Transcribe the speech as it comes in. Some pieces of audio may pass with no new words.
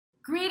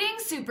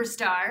Greetings,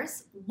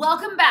 superstars.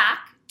 Welcome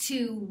back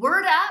to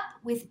Word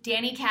Up with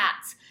Danny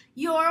Katz,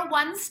 your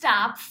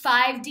one-stop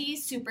 5D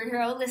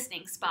superhero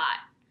listening spot.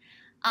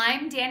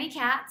 I'm Danny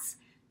Katz,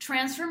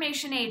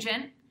 transformation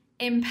agent,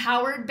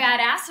 empowered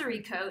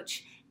badassery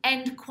coach,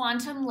 and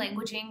quantum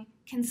languaging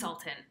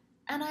consultant.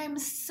 And I'm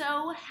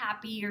so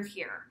happy you're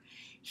here.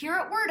 Here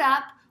at Word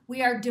Up,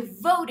 we are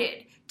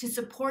devoted to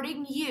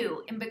supporting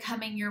you in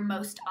becoming your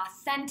most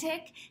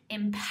authentic,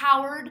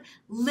 empowered,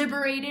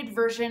 liberated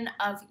version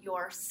of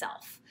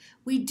yourself.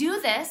 We do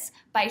this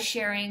by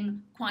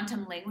sharing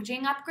quantum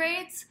languaging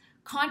upgrades,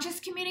 conscious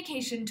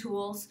communication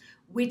tools,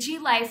 witchy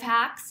life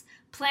hacks,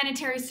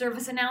 planetary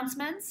service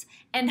announcements,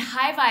 and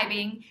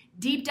high-vibing,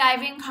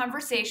 deep-diving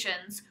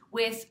conversations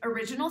with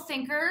original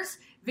thinkers,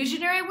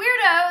 visionary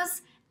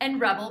weirdos, and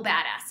rebel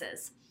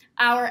badasses.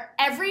 Our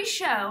every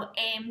show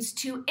aims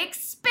to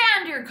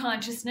expand your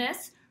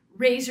consciousness,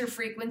 raise your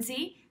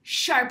frequency,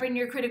 sharpen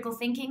your critical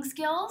thinking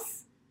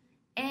skills,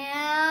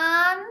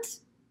 and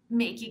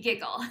make you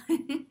giggle.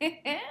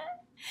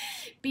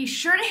 Be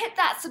sure to hit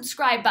that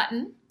subscribe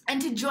button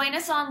and to join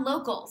us on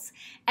Locals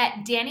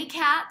at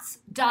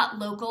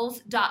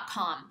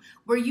dannykatz.locals.com,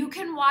 where you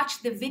can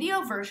watch the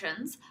video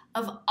versions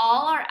of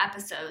all our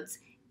episodes,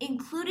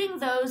 including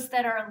those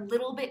that are a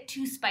little bit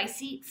too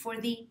spicy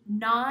for the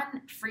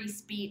non-free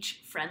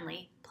speech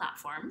friendly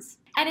platforms.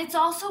 And it's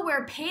also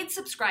where paid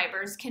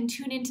subscribers can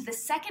tune into the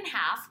second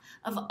half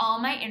of all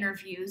my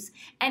interviews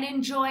and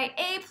enjoy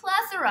a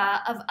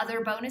plethora of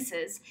other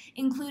bonuses,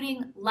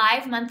 including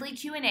live monthly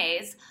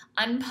Q&As,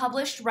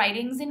 unpublished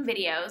writings and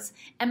videos,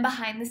 and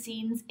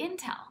behind-the-scenes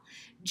intel.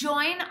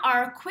 Join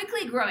our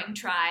quickly growing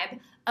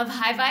tribe of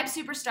high-vibe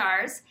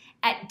superstars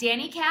at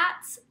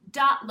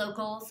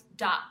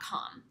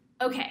dannykatz.locals.com.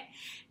 Okay,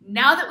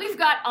 now that we've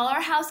got all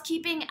our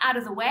housekeeping out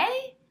of the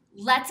way,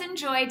 let's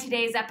enjoy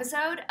today's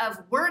episode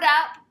of Word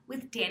Up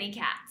with Danny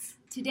Katz.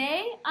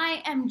 Today,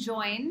 I am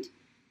joined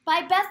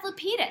by Beth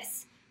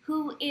Lapides,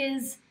 who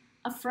is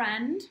a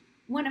friend,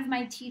 one of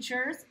my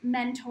teachers,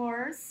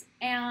 mentors,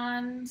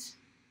 and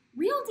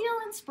real deal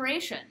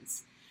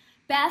inspirations.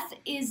 Beth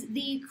is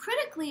the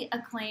critically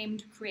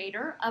acclaimed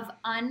creator of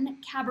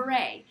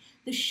Uncabaret,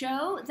 the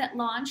show that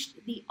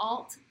launched the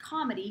alt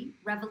comedy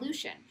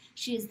revolution.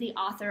 She is the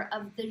author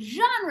of the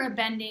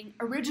genre-bending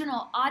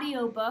original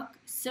audiobook,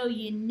 So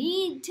You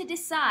Need to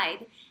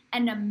Decide,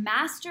 and a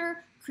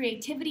master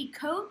creativity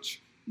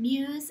coach,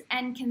 muse,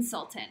 and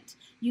consultant.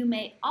 You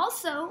may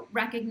also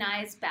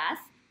recognize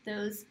Beth,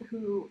 those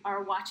who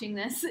are watching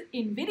this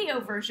in video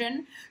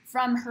version,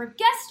 from her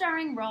guest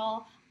starring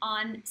role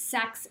on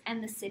Sex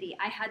and the City.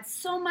 I had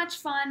so much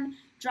fun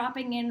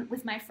dropping in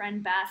with my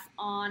friend Beth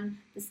on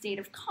the state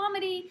of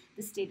comedy,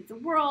 the state of the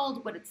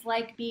world, what it's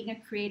like being a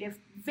creative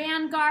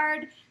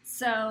vanguard.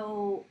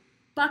 So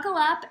buckle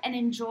up and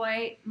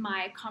enjoy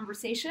my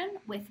conversation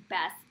with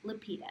Beth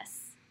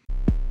Lapides.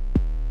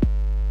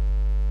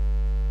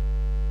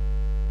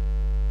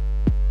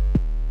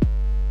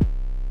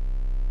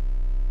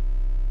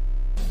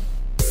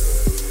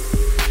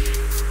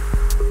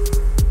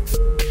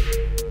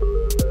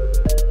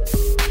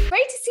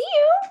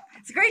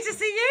 It's great to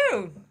see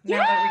you.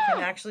 Now that we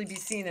can actually be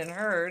seen and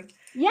heard.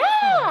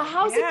 Yeah.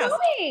 How's it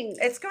going?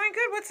 It's going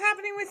good. What's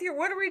happening with you?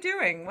 What are we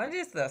doing? What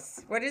is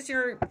this? What is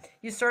you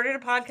started a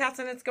podcast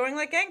and it's going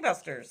like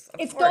gangbusters.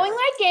 It's going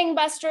like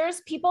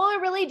gangbusters. People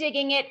are really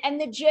digging it. And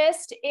the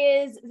gist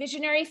is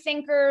visionary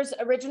thinkers,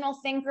 original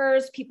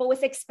thinkers, people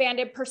with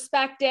expanded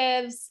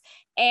perspectives.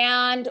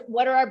 And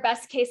what are our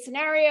best case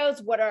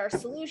scenarios? What are our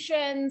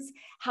solutions?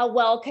 How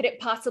well could it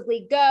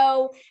possibly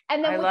go?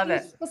 And then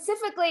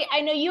specifically, I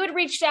know you had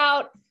reached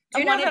out. Do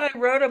you know that I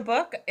wrote a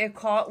book?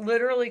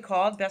 Literally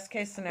called Best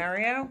Case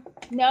Scenario.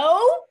 No,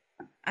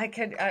 we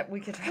could.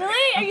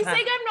 Really? Are you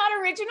saying I'm not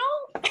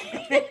original?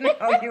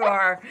 No, you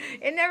are.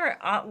 It never.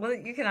 Well,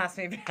 you can ask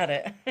me about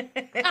it.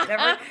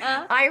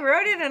 I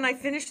wrote it and I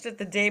finished it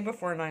the day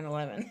before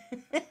 9/11.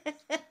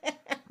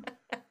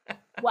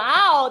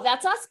 Wow,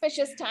 that's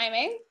auspicious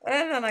timing.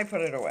 And then I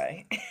put it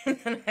away.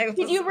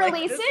 Did you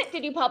release it?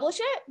 Did you publish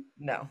it?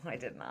 No, I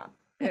did not.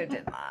 I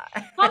did not.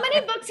 How many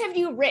books have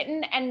you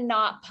written and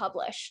not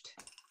published?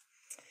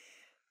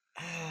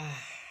 I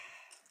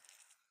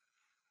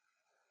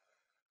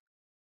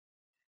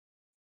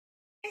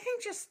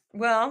think if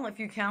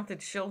you count the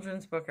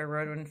children's book I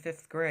wrote in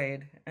 5th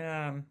grade.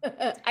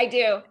 I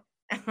do.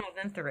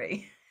 Then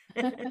 3.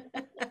 I'm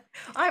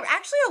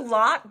actually a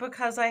lot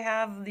because I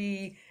have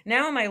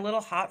now am I a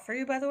little hot for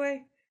you, by the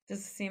way?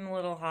 Does it seem a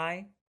little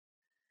high?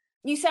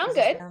 You sound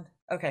good.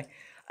 Okay.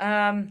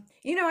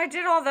 I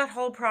did all that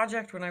whole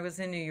project when I was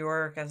in New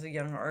York as a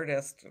young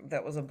artist.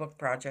 That was a book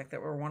project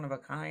that were one of a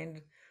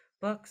kind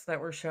books that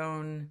were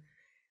shown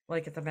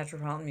like at the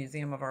Metropolitan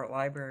Museum of Art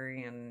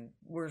Library and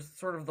were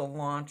sort of the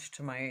launch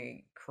to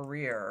my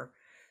career.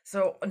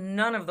 So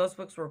none of those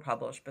books were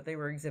published, but they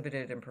were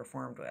exhibited and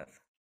performed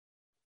with.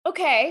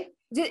 Okay.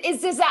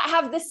 Does that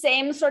have the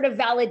same sort of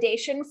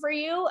validation for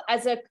you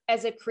as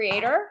a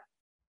creator?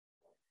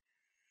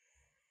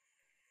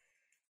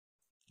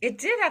 It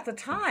did at the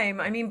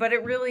time. I mean, but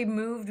it really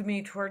moved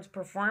me towards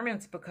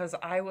performance because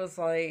I was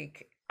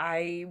like,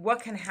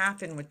 what can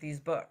happen with these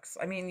books?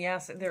 I mean,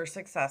 yes, they're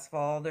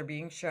successful, they're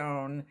being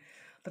shown,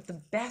 but the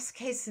best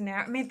case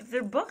scenario, I mean,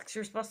 they're books,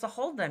 you're supposed to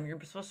hold them, you're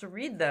supposed to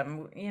read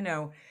them,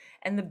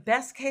 and the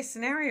best case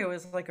scenario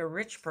is like a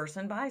rich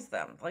person buys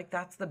them. Like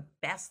that's the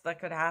best that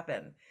could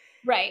happen.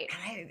 Right.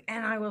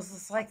 And I was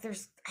just like,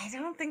 I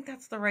don't think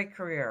that's the right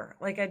career.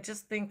 Like I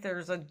just think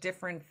there's a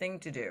different thing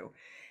to do.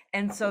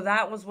 And so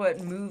that was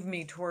what moved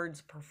me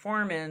towards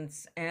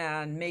performance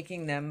and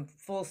making them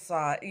full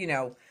size,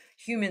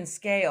 human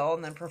scale,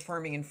 and then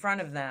performing in front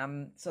of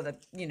them so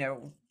that,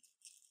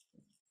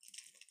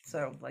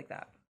 so like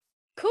that.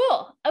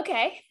 Cool.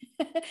 Okay.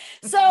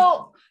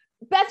 So,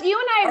 Beth, you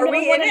and I have Are known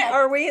we one in it? another.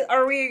 Are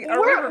we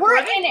We're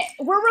recording? in it.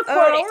 We're Oh,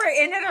 recording.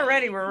 we're in it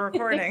already. We're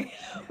recording.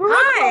 We're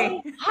Hi.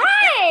 recording.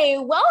 Hi,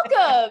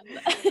 welcome.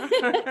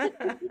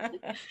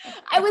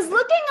 I was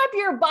looking up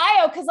your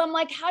bio because I'm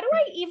like, how do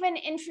I even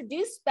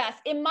introduce Beth?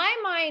 In my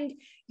mind,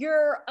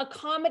 you're a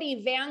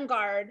comedy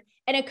vanguard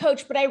and a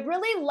coach, but I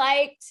really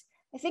liked,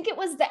 I think it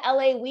was the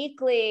LA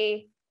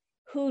Weekly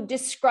who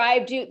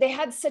described you. They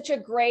had such a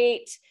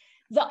great,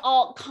 the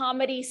alt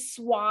comedy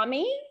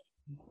Swami.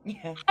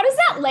 Yeah. How does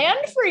that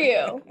land for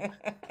you?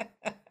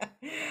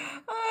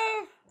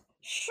 Uh,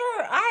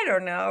 sure. I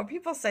don't know.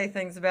 People say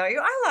things about you.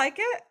 I like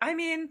it. I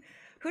mean,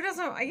 who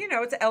doesn't,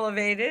 it's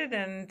elevated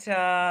and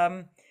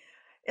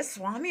is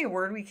Swami a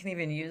word we can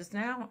even use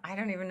now? I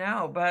don't even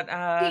know. But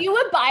Do you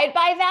abide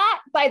by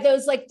that? By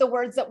those, like the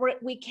words that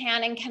we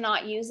can and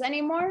cannot use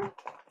anymore?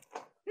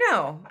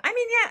 no. I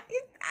mean, yeah,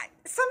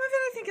 some of it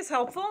I think is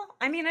helpful.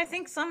 I mean, I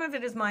think some of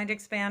it is mind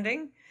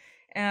expanding.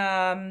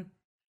 Um,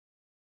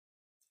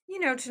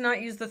 to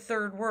not use the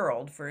third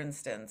world, for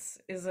instance,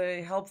 is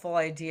a helpful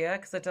idea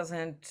because it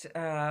doesn't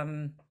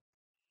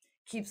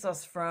keeps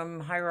us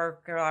from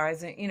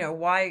hierarchizing.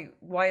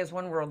 Why is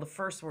one world the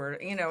first word?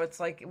 It's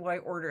like why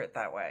order it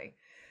that way?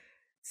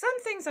 Some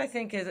things I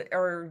think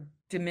are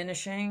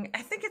diminishing.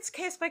 I think it's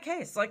case by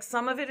case. Like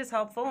some of it is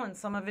helpful and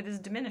some of it is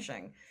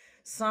diminishing.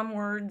 Some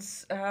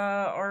words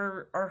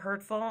are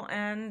hurtful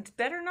and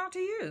better not to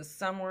use.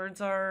 Some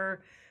words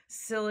are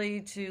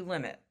silly to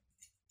limit.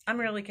 I'm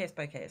really case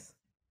by case.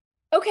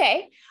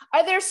 Okay.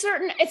 Are there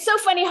certain, it's so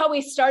funny how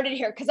we started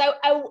here because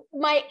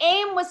my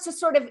aim was to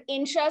sort of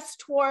inch us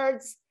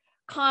towards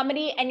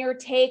comedy and your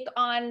take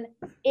on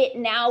it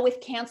now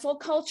with cancel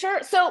culture.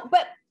 So,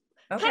 but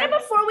Okay. kind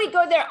of before we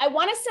go there, I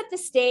want to set the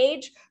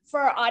stage for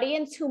our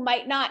audience who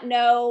might not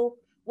know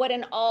what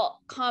an alt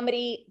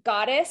comedy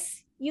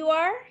goddess you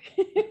are.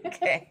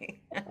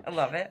 Okay. I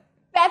love it.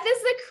 Beth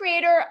is the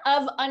creator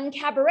of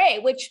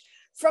Uncabaret, which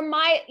from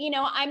my,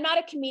 I'm not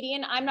a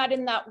comedian, I'm not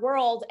in that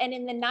world. And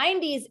in the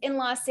 90s in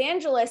Los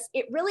Angeles,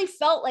 it really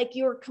felt like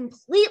you were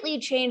completely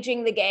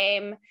changing the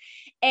game.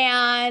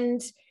 And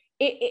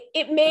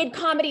it made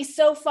comedy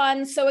so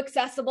fun, so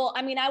accessible.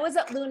 I mean, I was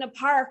at Luna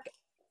Park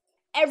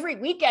every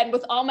weekend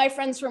with all my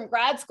friends from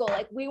grad school.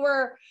 Like we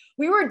were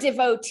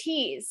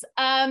devotees.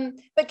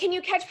 But can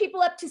you catch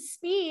people up to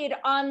speed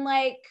on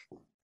like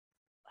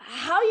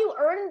how you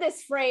earned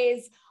this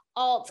phrase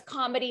alt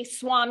comedy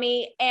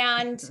Swami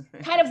and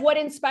kind of what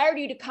inspired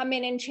you to come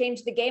in and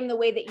change the game the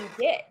way that you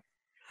did?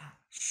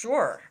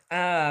 Sure.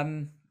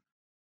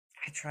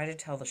 I try to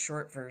tell the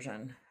short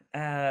version.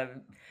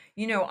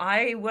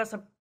 I was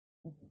a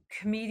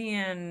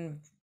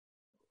comedian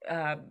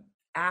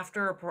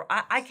after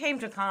I came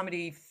to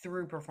comedy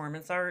through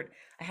performance art.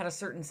 I had a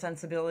certain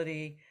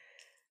sensibility,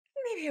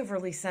 maybe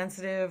overly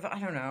sensitive, I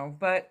don't know,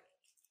 but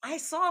I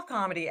saw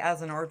comedy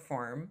as an art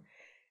form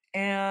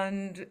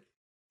and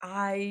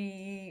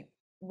I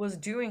was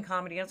doing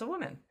comedy as a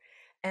woman.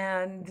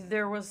 And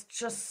there was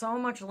just so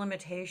much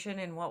limitation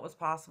in what was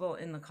possible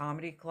in the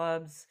comedy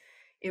clubs.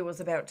 It was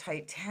about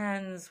tight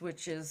tens,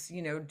 which is,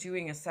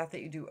 doing a set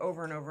that you do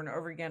over and over and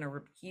over again, a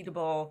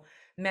repeatable,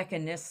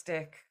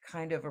 mechanistic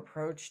kind of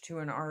approach to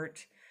an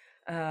art.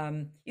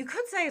 You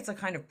could say it's a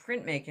kind of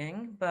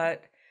printmaking,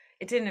 but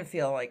it didn't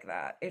feel like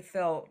that. It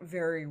felt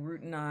very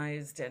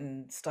routinized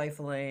and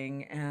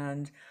stifling.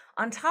 And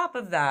on top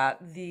of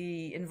that,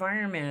 the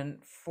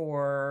environment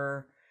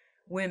for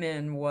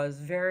women was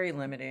very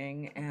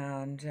limiting.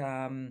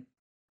 And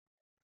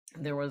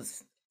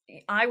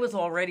I was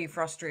already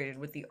frustrated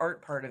with the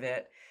art part of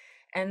it.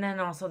 And then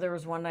also there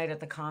was one night at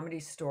the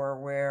Comedy Store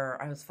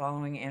where I was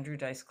following Andrew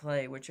Dice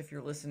Clay, which if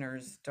your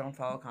listeners don't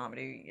follow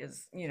comedy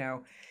is,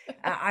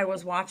 I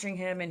was watching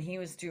him and he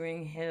was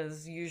doing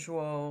his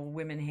usual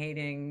women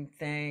hating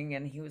thing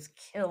and he was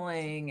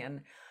killing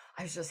and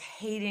I was just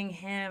hating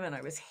him and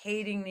I was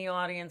hating the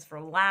audience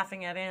for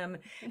laughing at him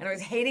and I was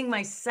hating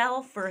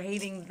myself for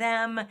hating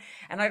them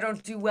and I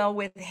don't do well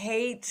with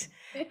hate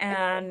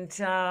and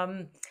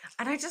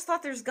I just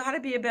thought there's got to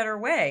be a better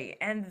way.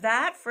 And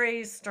that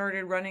phrase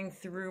started running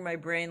through my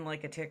brain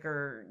like a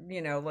ticker,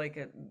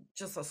 like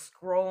just a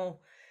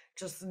scroll,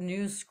 just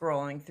news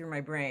scrolling through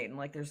my brain.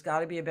 Like there's got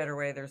to be a better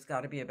way. There's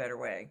got to be a better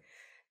way.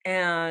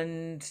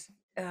 And,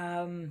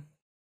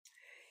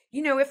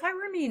 If I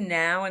were me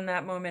now and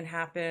that moment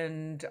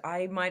happened,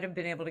 I might have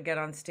been able to get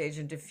on stage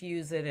and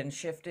diffuse it and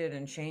shift it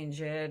and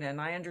change it.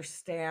 And I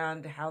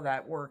understand how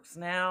that works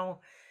now.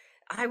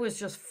 I was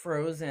just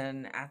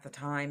frozen at the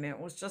time. It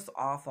was just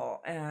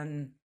awful.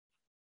 And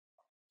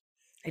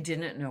I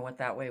didn't know what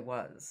that way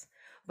was.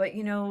 But,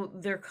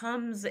 there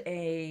comes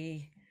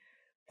a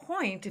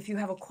point if you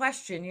have a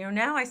question.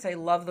 Now I say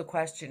love the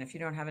question. If you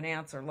don't have an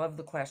answer, love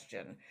the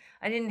question.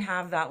 I didn't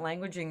have that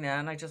languaging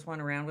then. I just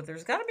went around with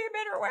there's got to be a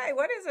better way.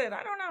 What is it?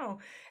 I don't know.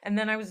 And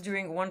then I was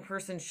doing a one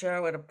person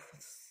show at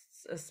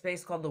a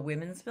space called the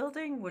Women's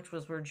Building, which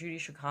was where Judy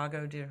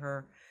Chicago did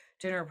her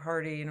dinner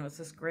party. And it was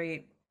this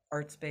great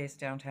art space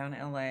downtown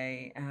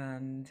LA.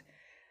 And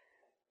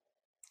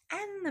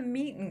the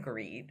meet and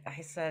greet, I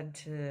said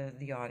to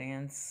the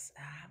audience,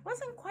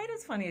 wasn't quite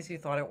as funny as you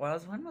thought it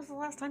was. When was the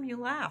last time you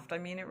laughed? I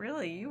mean,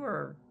 you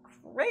were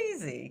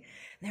crazy.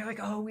 And they're like,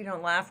 oh, we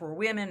don't laugh. We're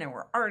women and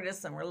we're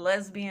artists and we're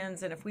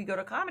lesbians. And if we go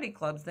to comedy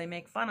clubs, they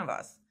make fun of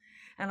us.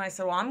 And I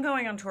said, well, I'm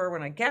going on tour.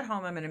 When I get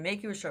home, I'm going to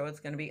make you a show.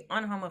 It's going to be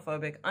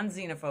unhomophobic,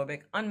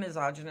 unxenophobic,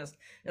 unmisogynist.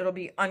 It'll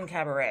be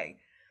uncabaret.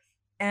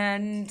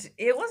 And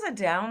it was a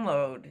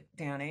download,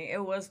 Danny.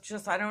 It was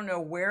just, I don't know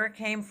where it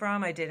came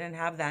from. I didn't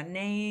have that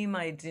name.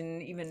 I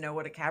didn't even know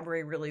what a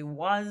cabaret really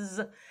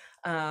was.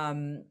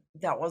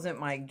 That wasn't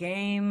my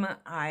game.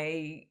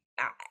 That's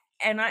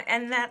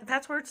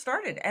where it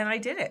started. And I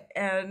did it.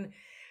 And,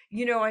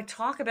 I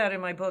talk about in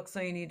my book,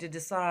 So You Need to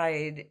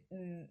Decide,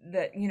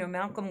 that,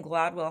 Malcolm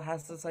Gladwell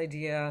has this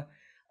idea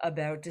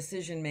about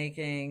decision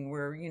making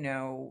where,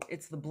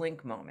 it's the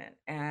blink moment.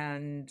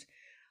 And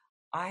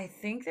I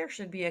think there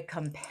should be a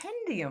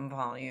compendium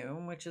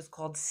volume, which is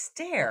called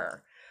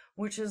Stare,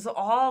 which is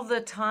all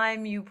the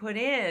time you put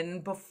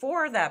in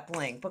before that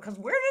blink. Because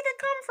where did it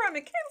come from?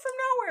 It came from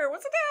nowhere. It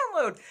was a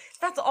download.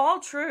 That's all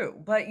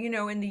true. But,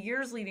 in the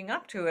years leading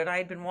up to it, I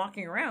had been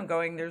walking around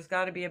going, there's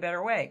got to be a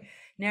better way.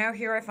 Now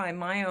here I find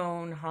my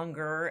own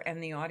hunger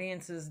and the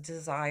audience's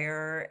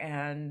desire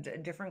and a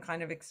different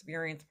kind of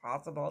experience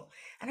possible.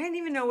 And I didn't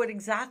even know what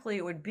exactly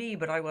it would be,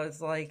 but I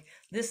was like,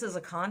 this is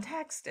a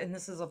context and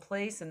this is a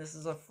place and this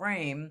is a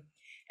frame.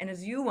 And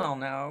as you well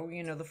know,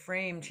 the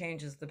frame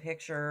changes the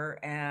picture.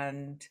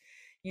 And,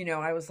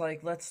 I was like,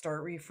 let's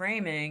start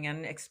reframing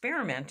and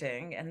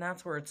experimenting. And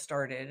that's where it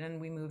started.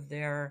 And we moved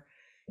there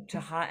to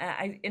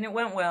and it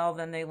went well.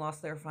 Then they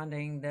lost their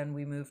funding. Then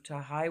we moved to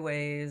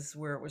Highways,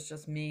 where it was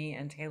just me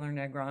and Taylor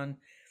Negron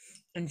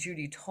and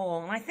Judy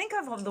Toll. And I think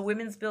of the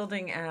Women's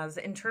Building as,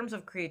 in terms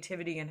of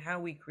creativity and how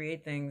we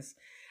create things,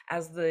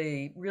 as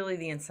really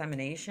the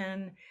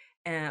insemination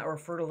or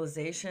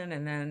fertilization.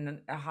 And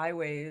then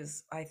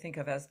Highways, I think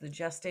of as the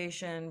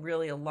gestation.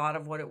 Really, a lot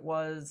of what it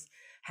was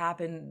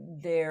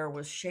happened there,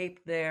 was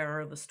shaped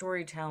there, the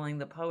storytelling,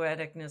 the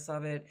poeticness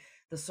of it,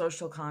 the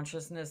social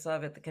consciousness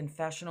of it, the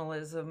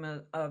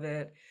confessionalism of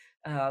it,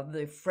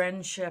 the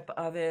friendship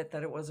of it,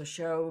 that it was a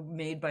show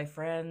made by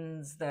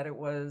friends, that it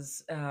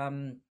was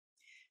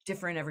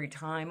different every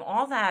time.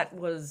 All that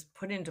was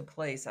put into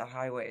place at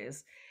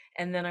Highways.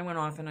 And then I went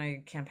off and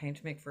I campaigned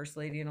to make First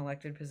Lady an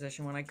elected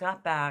position. When I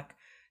got back,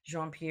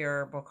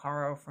 Jean-Pierre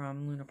Boccaro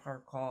from Luna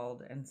Park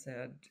called and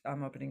said,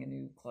 I'm opening a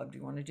new club. Do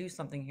you want to do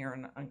something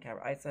here on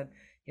Cabaret? I said,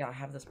 yeah, I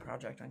have this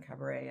project on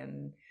Cabaret.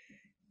 And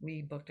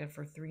we booked it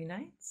for 3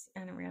 nights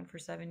and it ran for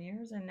 7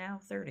 years and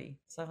now 30.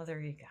 So there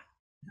you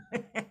go.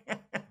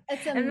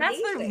 It's and that's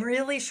the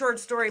really short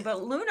story,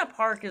 but Luna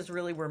Park is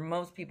really where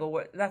most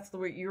people, that's the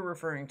what you're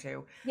referring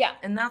to. Yeah.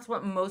 And that's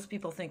what most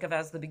people think of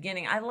as the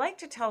beginning. I like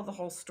to tell the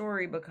whole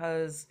story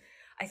because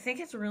I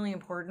think it's really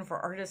important for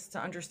artists to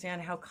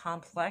understand how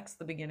complex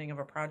the beginning of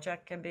a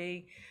project can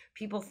be.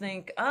 People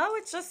think, oh,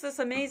 it's just this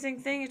amazing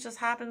thing. It just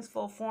happens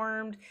full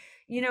formed.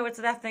 It's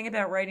that thing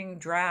about writing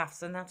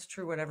drafts, and that's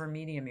true whatever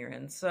medium you're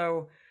in.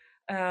 So,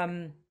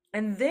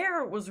 and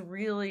there it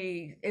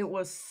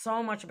was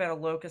so much about a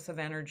locus of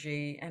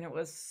energy. And it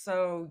was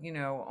so,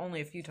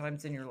 only a few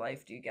times in your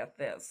life do you get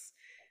this.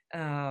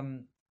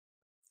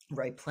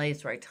 Right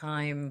place, right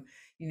time,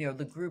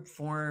 the group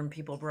form,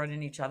 people brought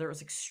in each other. It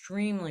was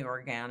extremely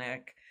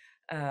organic.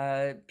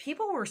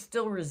 People were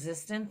still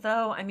resistant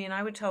though. I mean,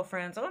 I would tell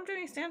friends, oh, I'm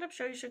doing a stand-up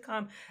show, you should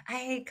come. I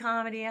hate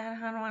comedy. I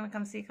don't want to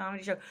come see a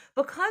comedy show.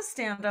 Because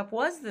stand-up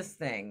was this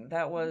thing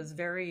that was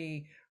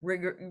very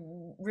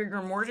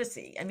rigor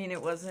mortis-y. I mean,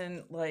 it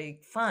wasn't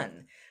like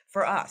fun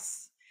for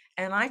us.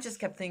 And I just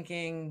kept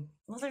thinking,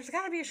 well, there's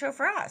got to be a show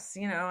for us.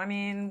 I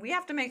mean, we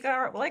have to make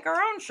our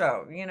own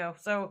show,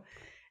 so,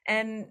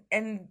 and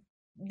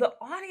the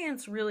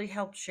audience really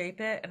helped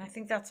shape it. And I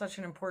think that's such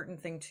an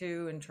important thing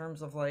too, in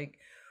terms of like,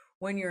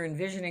 when you're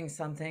envisioning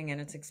something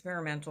and it's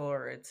experimental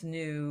or it's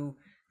new,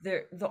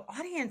 the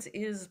audience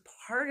is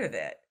part of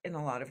it in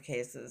a lot of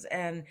cases.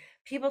 And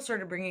people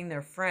started bringing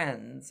their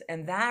friends,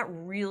 and that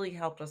really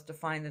helped us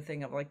define the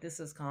thing of like,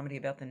 this is comedy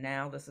about the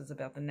now. This is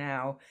about the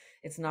now.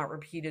 It's not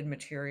repeated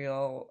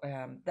material.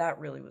 That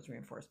really was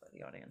reinforced by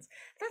the audience.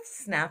 That's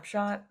a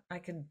snapshot. I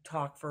could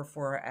talk for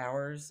 4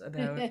 hours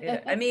about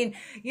it. I mean,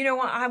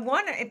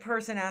 one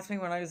person asked me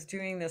when I was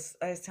doing this,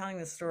 I was telling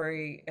this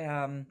story,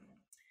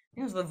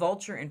 it was the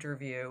Vulture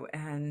interview,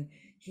 and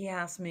he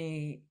asked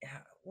me,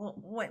 well,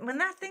 when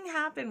that thing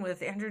happened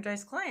with Andrew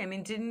Dice Clay, I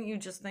mean, didn't you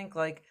just think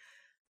like,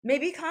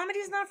 maybe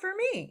comedy's not for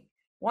me?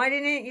 Why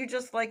didn't you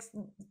just like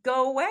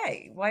go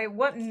away?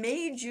 What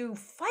made you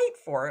fight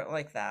for it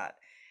like that?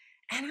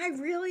 And I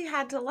really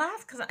had to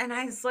laugh because, and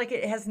I was like,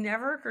 it has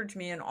never occurred to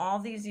me in all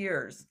these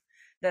years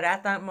that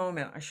at that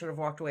moment I should have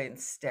walked away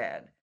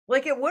instead.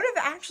 Like it would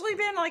have actually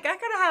been like I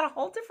could have had a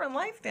whole different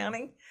life,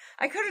 Danny.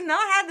 I could have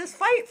not had this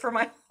fight for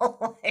my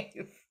whole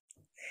life.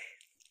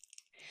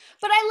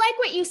 But I like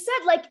what you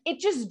said, like it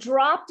just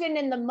dropped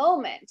in the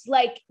moment.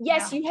 Like,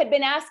 yes, Yeah. you had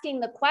been asking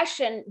the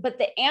question, but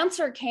the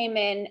answer came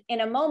in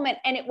a moment,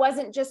 and it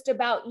wasn't just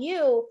about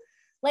you.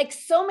 Like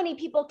so many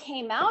people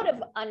came out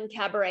of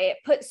Uncabaret. It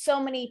put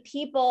so many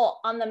people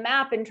on the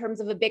map in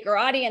terms of a bigger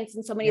audience,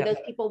 and so many Yeah. of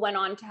those people went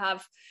on to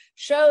have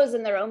shows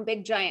in their own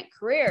big giant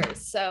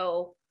careers.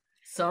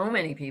 So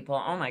many people.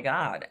 Oh my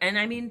God. And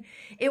I mean,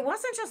 it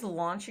wasn't just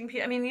launching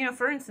people. I mean,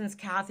 for instance,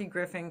 Kathy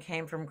Griffin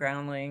came from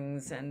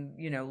Groundlings and,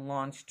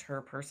 launched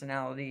her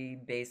personality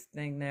based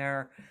thing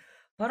there.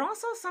 But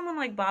also someone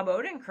like Bob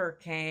Odenkirk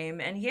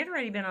came and he had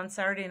already been on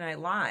Saturday Night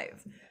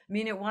Live. I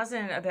mean, it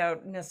wasn't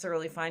about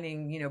necessarily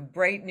finding,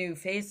 bright new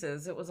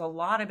faces. It was a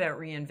lot about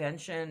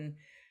reinvention,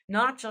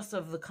 not just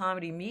of the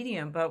comedy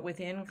medium, but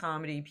within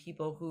comedy,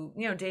 people who,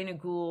 Dana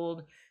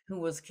Gould, who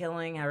was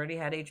killing, already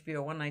had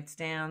HBO One Night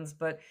Stands,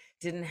 but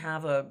didn't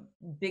have a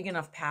big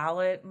enough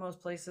palette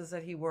most places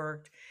that he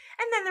worked.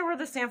 And then there were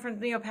the San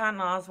Francisco, Patton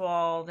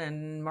Oswalt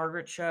and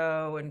Margaret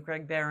Cho and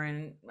Greg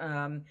Barron.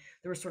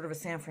 There was sort of a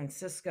San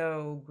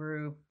Francisco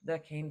group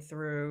that came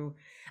through.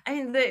 I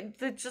mean,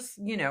 the just,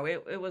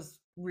 it was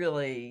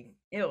really,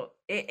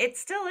 it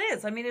still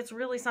is. I mean, it's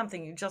really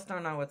something. You just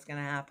don't know what's going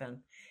to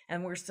happen.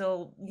 And we're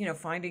still,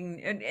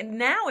 finding, and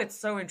now it's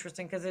so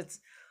interesting because it's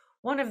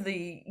one of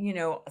the,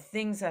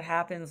 things that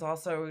happens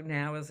also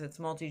now is it's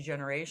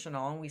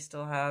multi-generational, and we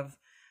still have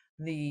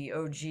the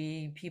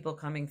OG people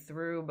coming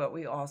through, but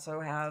we also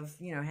have,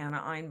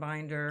 Hannah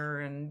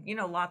Einbinder and,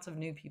 lots of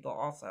new people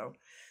also.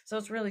 So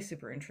it's really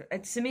super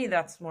interesting. To me,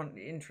 that's one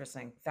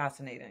interesting,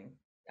 fascinating.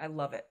 I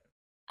love it.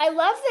 I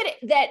love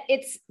that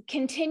it's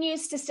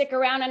continues to stick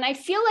around. And I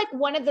feel like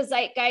one of the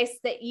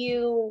zeitgeists that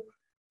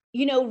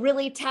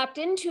really tapped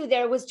into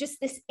there was just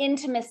this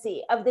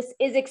intimacy of this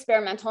is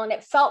experimental. And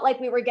it felt like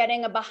we were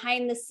getting a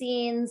behind the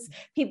scenes.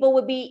 People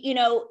would be,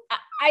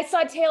 I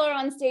saw Taylor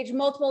on stage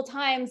multiple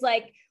times,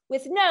 like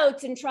with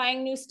notes and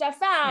trying new stuff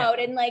out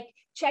and like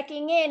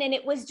checking in. And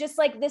it was just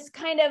like this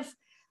kind of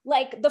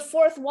like the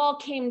fourth wall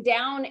came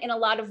down in a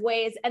lot of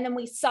ways. And then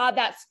we saw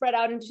that spread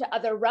out into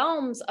other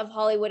realms of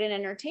Hollywood and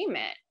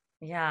entertainment.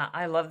 Yeah,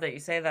 I love that you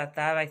say that.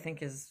 That I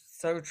think is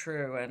so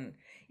true. And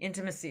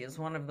intimacy is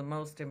one of the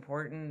most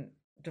important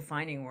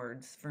defining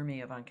words for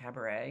me of On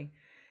Cabaret.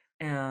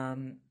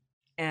 Um,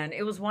 and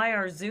it was why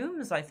our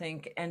Zooms, I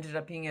think, ended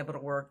up being able to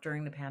work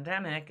during the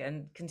pandemic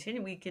and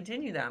we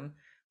continue them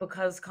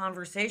because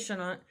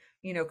conversationalism,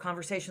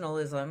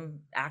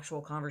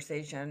 actual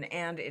conversation,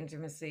 and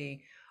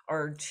intimacy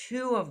are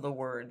two of the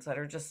words that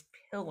are just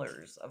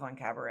pillars of On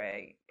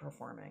Cabaret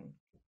performing.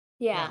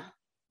 Yeah.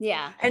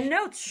 And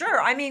notes,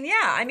 sure. I mean,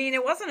 yeah. I mean,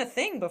 it wasn't a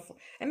thing before.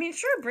 I mean,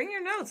 sure, bring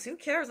your notes. Who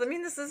cares? I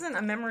mean, this isn't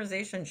a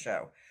memorization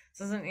show.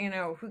 This isn't,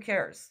 who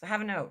cares?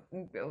 Have a note.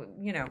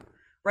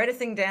 Write a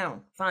thing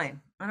down. Fine.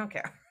 I don't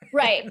care.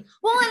 Right.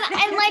 Well,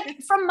 and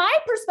like from my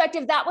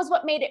perspective, that was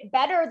what made it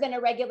better than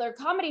a regular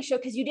comedy show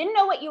because you didn't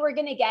know what you were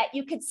going to get.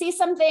 You could see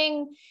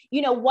something,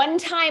 one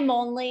time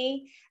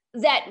only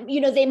that,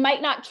 they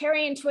might not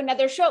carry into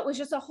another show. It was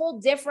just a whole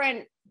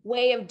different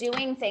way of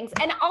doing things.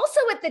 And also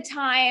at the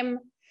time,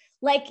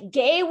 like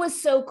gay was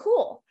so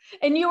cool.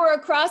 And you were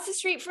across the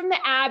street from the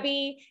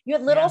Abbey. You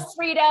had little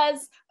Fridas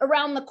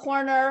around the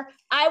corner.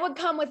 I would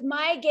come with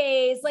my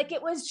gays. Like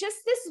it was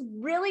just this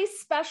really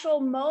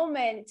special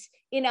moment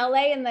in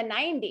LA in the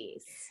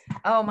 90s.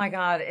 Oh my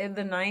God. In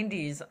the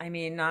 90s, I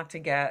mean, not to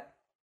get,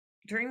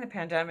 during the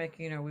pandemic,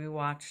 we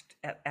watched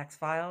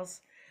X-Files,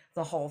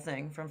 the whole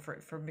thing from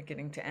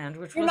beginning to end,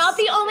 which You're was not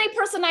the only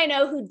person I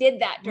know who did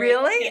that.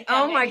 Really?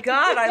 Oh my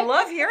God. I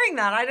love hearing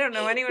that. I don't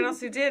know anyone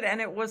else who did. And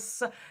it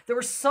was, there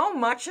was so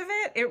much of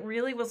it. It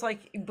really was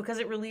like, because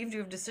it relieved you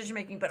of decision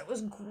making, but it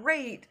was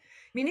great.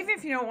 I mean, even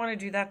if you don't want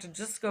to do that, to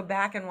just go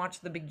back and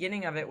watch the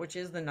beginning of it, which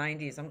is the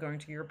 90s, I'm going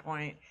to your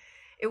point.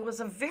 It was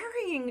a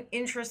very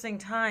interesting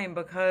time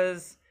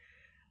because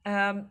we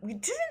didn't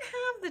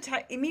have the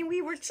tech. I mean,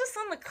 we were just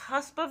on the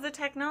cusp of the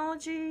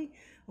technology.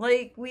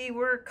 Like we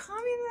were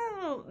coming,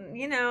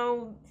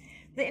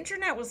 the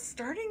internet was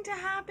starting to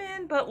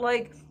happen, but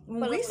like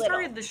when we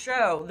started the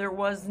show, there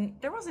wasn't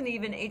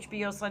even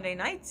HBO Sunday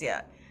nights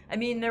yet. I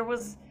mean, it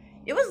was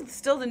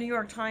still the New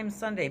York Times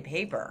Sunday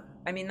paper.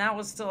 I mean, that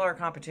was still our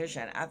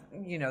competition at,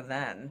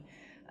 then.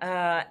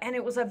 And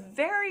it was a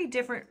very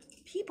different,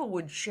 people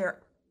would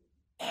share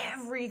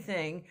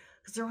everything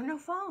because there were no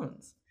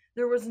phones.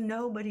 There was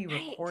nobody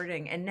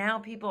recording. And now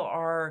people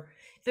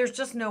there's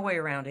just no way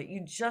around it.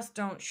 You just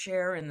don't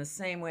share in the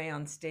same way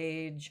on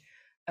stage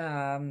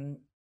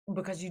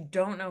because you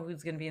don't know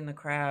who's going to be in the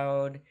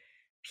crowd.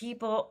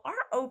 people are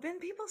open.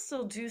 People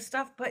still do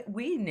stuff, but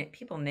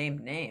people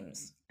name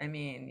names. I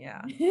mean,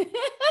 yeah,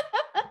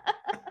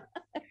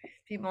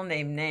 people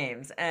name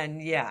names,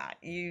 and yeah,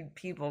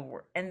 people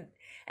were,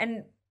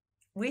 and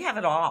we have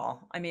it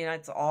all. I mean,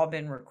 it's all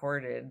been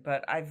recorded,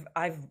 but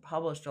I've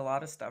published a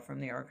lot of stuff from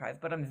the archive,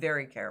 but I'm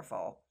very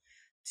careful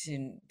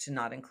to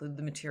not include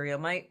the material.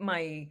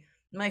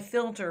 My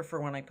filter for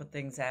when I put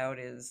things out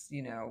is,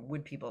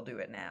 would people do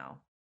it now?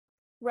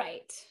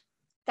 Right.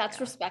 That's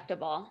Yeah.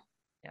 respectable.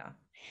 Yeah.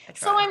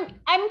 So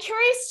I'm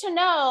curious to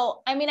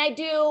know, I mean,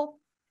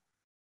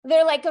 there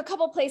are like a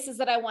couple places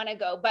that I want to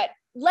go, but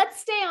let's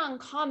stay on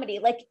comedy.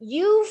 Like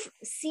you've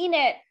seen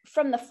it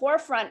from the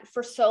forefront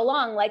for so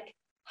long. Like,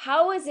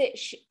 how is it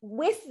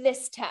with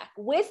this tech,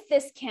 with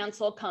this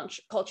cancel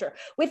culture,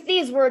 with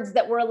these words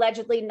that we're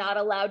allegedly not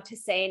allowed to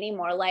say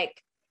anymore?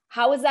 Like,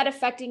 how is that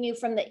affecting you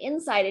from the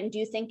inside? And do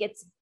you think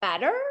it's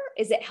better?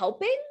 Is it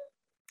helping?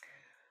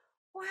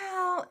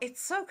 Well,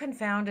 it's so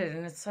confounded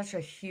and it's such a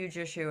huge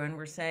issue. And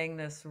we're saying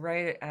this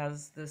right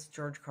as this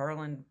George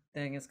Carlin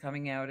thing is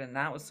coming out. And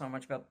that was so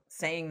much about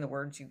saying the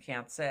words you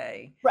can't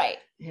say. Right.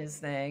 His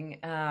thing,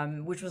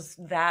 which was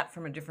that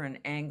from a different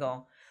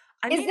angle.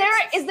 Is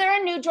there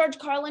a new George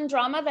Carlin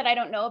drama that I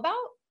don't know about?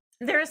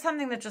 There is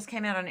something that just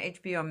came out on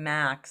HBO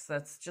Max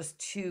that's just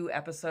 2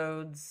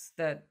 episodes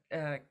that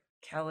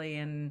Kelly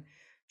and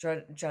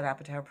Judd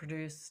Apatow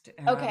produced.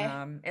 Okay.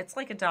 It's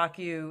like a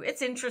docu.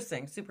 It's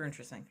interesting, super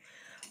interesting.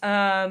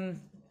 I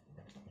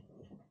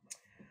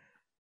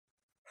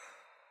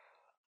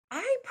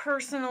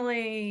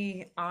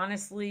personally,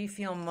 honestly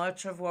feel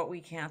much of what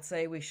we can't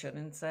say, we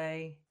shouldn't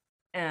say,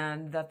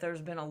 and that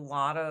there's been a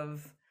lot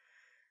of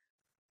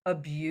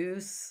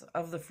abuse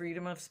of the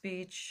freedom of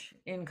speech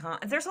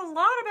there's a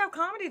lot about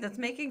comedy that's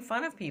making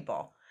fun of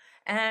people.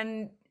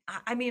 And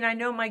I mean, I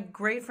know my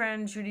great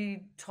friend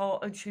Judy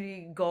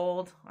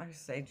Gold, I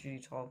say Judy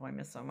Told, I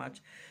miss so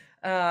much,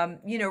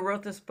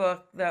 wrote this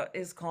book that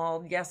is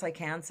called Yes, I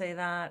Can Say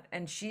That.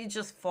 And she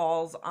just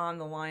falls on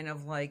the line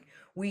of like,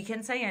 we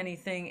can say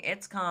anything.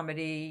 It's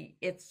comedy.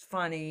 It's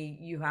funny.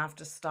 You have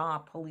to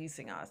stop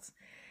policing us.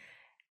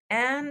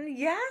 And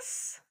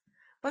yes,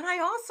 but I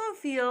also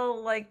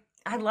feel like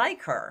I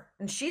like her,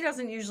 and she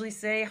doesn't usually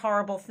say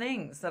horrible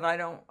things that I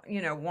don't,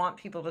 want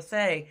people to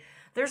say.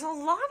 There's a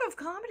lot of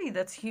comedy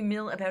that's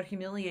about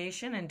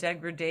humiliation and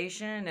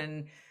degradation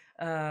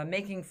and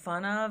making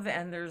fun of,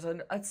 and there's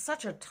it's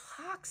such a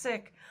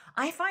toxic.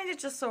 I find it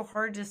just so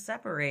hard to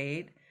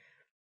separate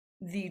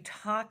the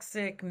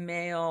toxic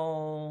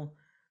male.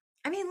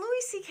 I mean,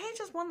 Louis C.K.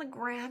 just won the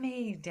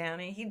Grammy,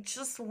 Danny. He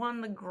just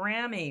won the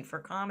Grammy for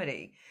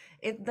comedy.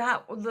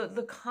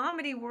 The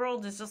comedy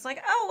world is just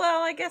like, oh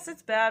well, I guess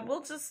it's bad.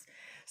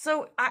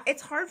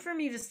 It's hard for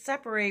me to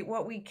separate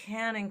what we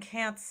can and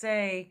can't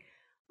say.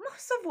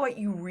 Most of what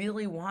you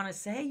really want to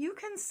say, you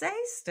can say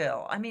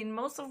still. I mean,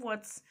 most of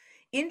what's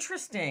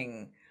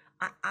interesting,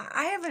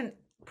 I haven't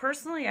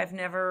personally. I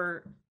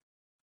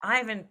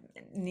haven't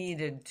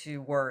needed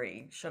to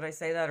worry. Should I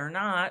say that or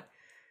not?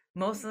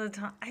 Most of the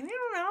time, I don't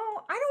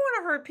know. I don't want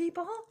to hurt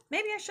people.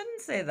 Maybe I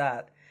shouldn't say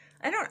that.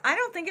 I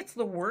don't think it's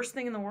the worst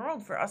thing in the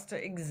world for us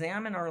to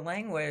examine our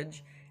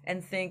language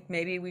and think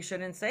maybe we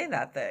shouldn't say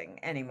that thing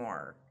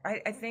anymore.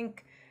 I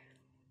think,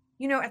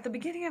 at the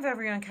beginning of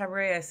every On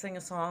Cabaret, I sing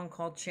a song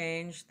called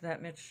Change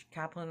that Mitch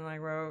Kaplan and I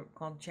wrote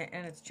called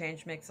and it's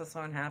Change Makes Us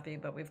So Unhappy,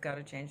 but we've got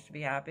to change to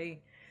be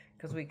happy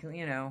because we can,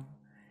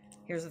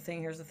 here's the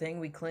thing,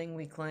 we cling.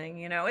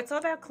 It's all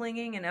about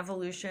clinging and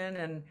evolution.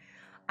 And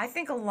I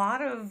think a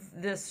lot of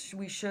this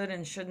we should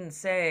and shouldn't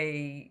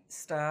say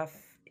stuff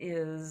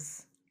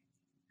is,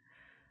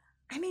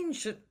 I mean,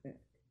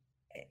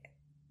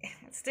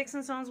 sticks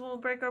and stones will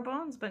break our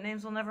bones, but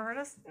names will never hurt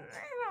us. I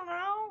don't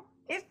know.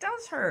 It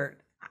does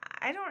hurt.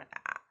 I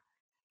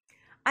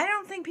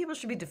don't think people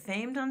should be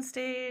defamed on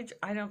stage.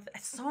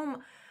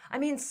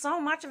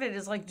 So much of it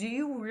is like, do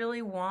you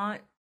really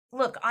want,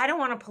 look, I don't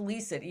want to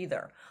police it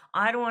either.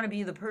 I don't want to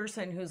be the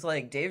person who's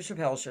like, Dave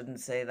Chappelle shouldn't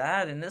say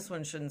that and this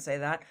one shouldn't say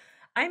that.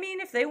 I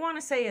mean, if they want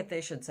to say it,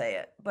 they should say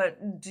it. But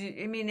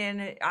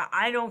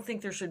I don't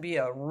think there should be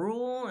a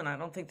rule, and I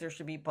don't think there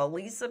should be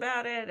police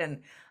about it,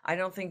 and I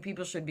don't think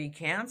people should be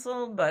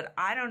canceled. But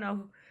I don't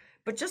know.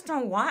 But just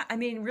don't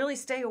really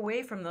stay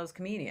away from those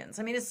comedians.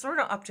 I mean, it's sort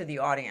of up to the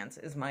audience,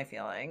 is my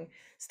feeling.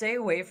 Stay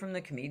away from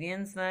the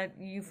comedians that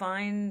you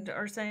find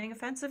are saying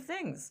offensive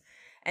things.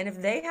 And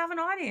if they have an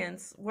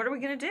audience, what are we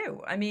going to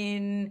do? I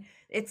mean,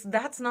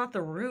 that's not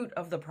the root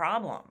of the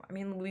problem. I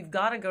mean, we've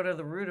got to go to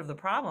the root of the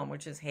problem,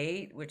 which is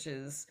hate, which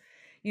is,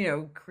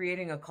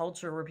 creating a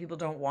culture where people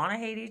don't want to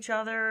hate each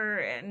other.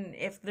 And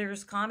if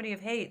there's comedy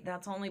of hate,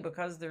 that's only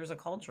because there's a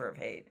culture of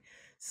hate.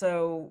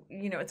 So,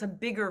 it's a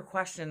bigger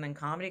question than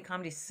comedy.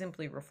 Comedy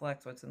simply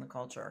reflects what's in the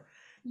culture.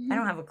 Mm-hmm. I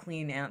don't have a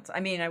clean answer. I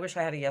mean, I wish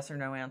I had a yes or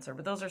no answer,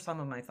 but those are some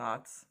of my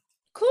thoughts.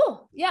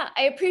 Cool. Yeah,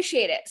 I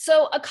appreciate it.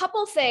 So a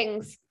couple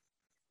things.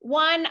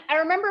 One, I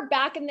remember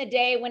back in the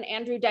day when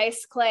Andrew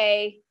Dice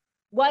Clay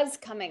was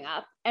coming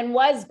up and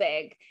was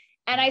big.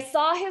 And I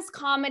saw his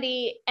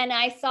comedy and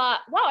I thought,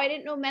 wow, I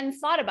didn't know men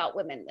thought about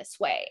women this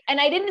way. And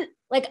I didn't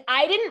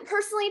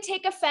personally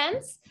take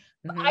offense.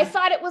 I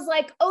thought it was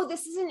like, oh,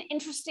 this is an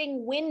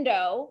interesting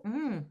window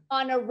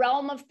on a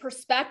realm of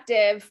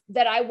perspective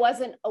that I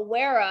wasn't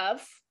aware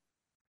of.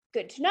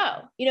 Good to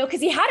know,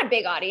 because he had a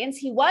big audience.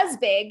 He was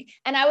big,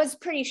 and I was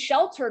pretty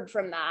sheltered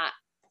from that.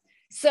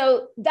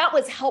 So that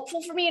was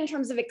helpful for me in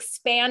terms of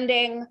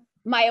expanding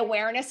my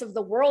awareness of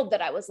the world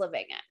that I was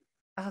living in.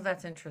 Oh,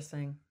 that's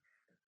interesting.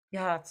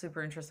 Yeah, that's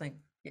super interesting.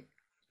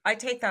 I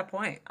take that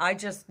point. I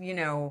just,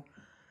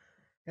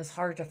 it's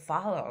hard to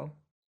follow.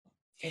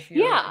 If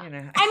you, I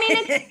mean,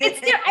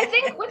 it's I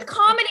think with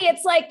comedy,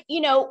 it's like,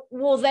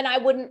 well, then I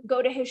wouldn't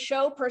go to his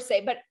show per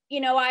se. But,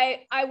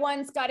 I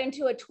once got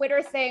into a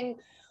Twitter thing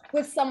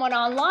with someone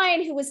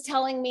online who was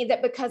telling me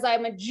that because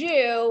I'm a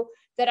Jew,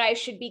 that I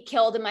should be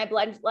killed and my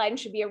bloodline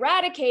should be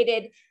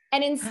eradicated.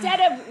 And instead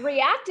of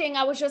reacting,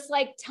 I was just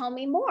like, tell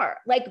me more,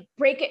 like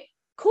break it.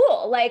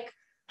 Cool. Like,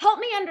 help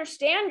me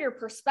understand your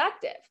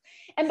perspective.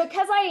 And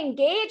because I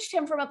engaged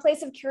him from a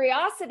place of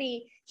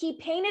curiosity, he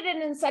painted it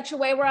in such a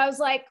way where I was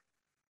like,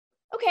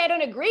 okay, I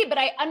don't agree, but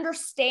I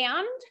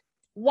understand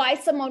why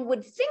someone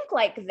would think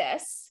like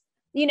this,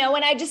 and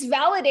I just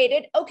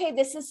validated, okay,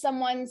 this is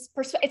someone's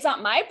perspective. It's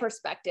not my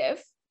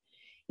perspective,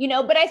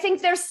 but I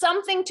think there's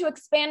something to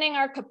expanding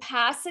our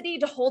capacity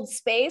to hold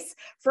space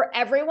for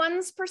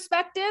everyone's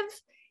perspective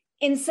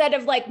instead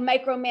of like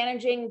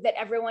micromanaging that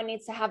everyone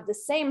needs to have the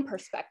same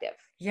perspective.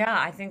 Yeah,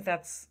 I think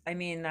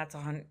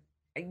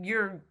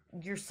you're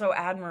so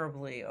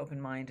admirably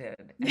open-minded.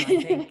 And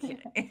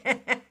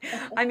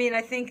I think,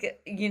 I think,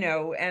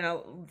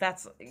 and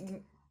that's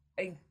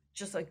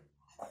just a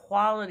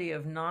quality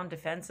of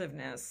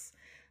non-defensiveness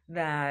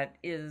that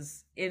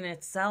is in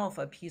itself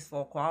a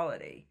peaceful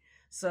quality.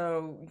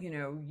 So,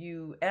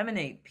 you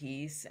emanate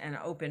peace and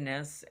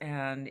openness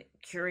and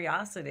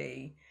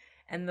curiosity,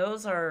 and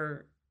those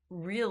are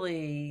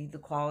really the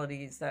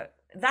qualities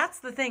that's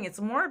the thing. It's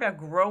more about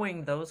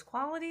growing those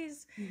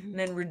qualities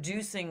than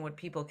reducing what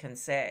people can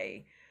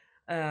say.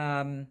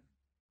 But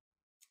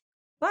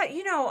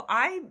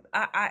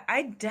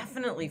I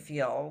definitely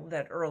feel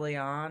that early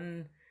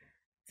on,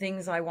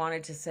 things I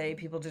wanted to say,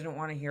 people didn't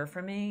want to hear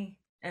from me.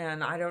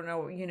 And I don't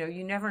know,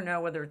 you never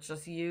know whether it's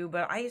just you,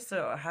 but I used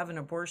to have an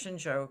abortion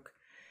joke.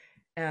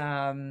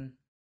 This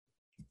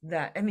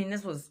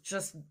was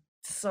just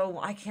so,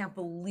 I can't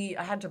believe,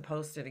 I had to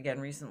post it again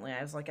recently.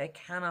 I was like, I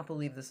cannot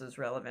believe this is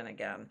relevant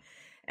again.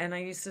 And I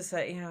used to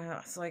say,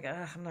 it's like,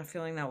 I'm not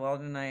feeling that well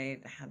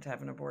tonight. I had to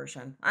have an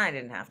abortion. I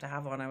didn't have to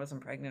have one. I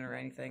wasn't pregnant or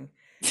anything.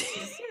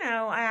 Just,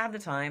 I had the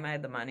time, I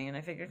had the money, and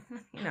I figured,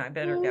 I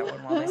better get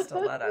one while they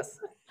still let us.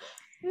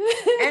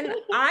 And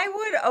I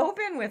would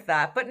open with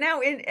that. But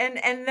now,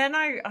 and then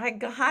I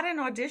got an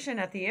audition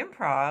at the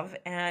Improv,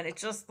 and it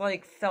just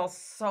like fell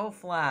so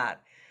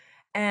flat.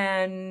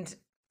 And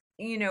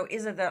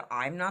is it that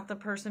I'm not the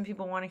person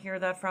people want to hear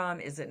that from?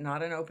 Is it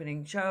not an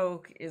opening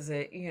joke? Is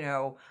it,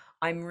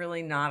 I'm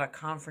really not a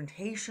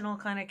confrontational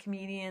kind of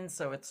comedian,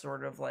 so it's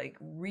sort of like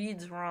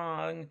reads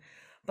wrong.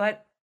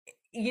 But,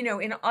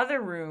 in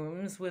other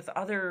rooms with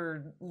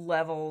other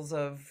levels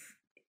of,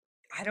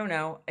 I don't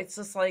know, it's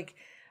just like,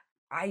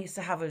 I used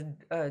to have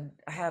I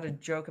had a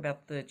joke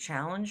about the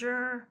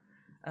Challenger,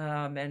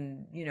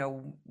 and,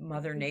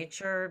 Mother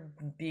Nature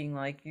being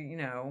like,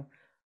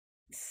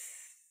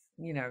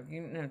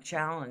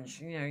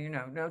 challenge,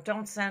 no,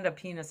 don't send a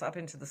penis up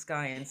into the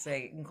sky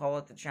and call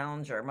it the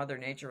Challenger. Mother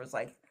Nature was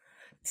like,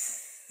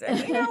 and,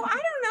 I don't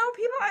know,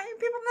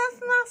 people not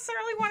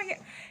necessarily want to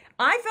get,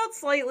 I felt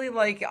slightly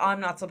like I'm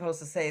not supposed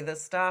to say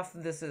this stuff.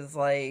 This is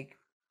like,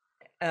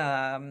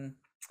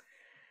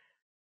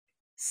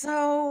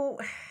 so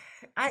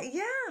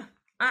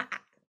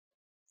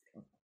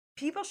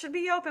people should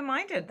be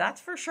open-minded. That's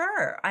for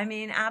sure. I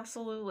mean,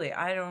 absolutely.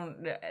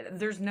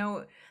 There's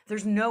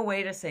no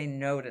way to say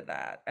no to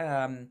that.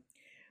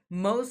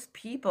 Most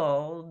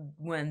people,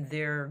 when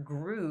their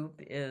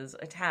group is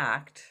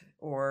attacked,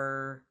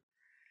 or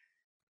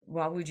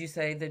what would you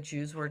say the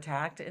Jews were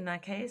attacked in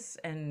that case?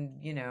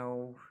 And,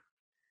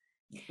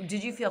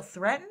 did you feel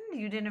threatened?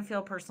 You didn't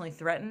feel personally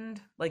threatened?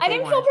 Like, I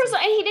didn't feel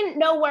personally, and he didn't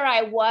know where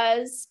I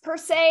was per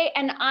se.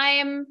 And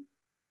I'm,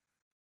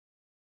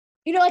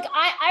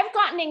 I've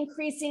gotten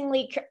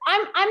increasingly,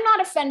 I'm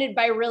not offended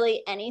by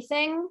really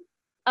anything.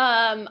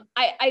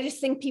 I just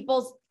think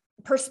people's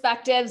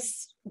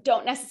perspectives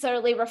don't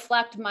necessarily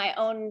reflect my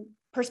own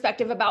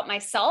perspective about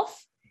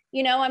myself.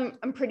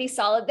 I'm pretty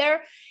solid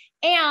there.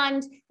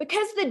 And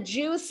because the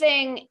Jew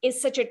thing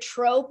is such a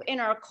trope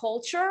in our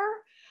culture,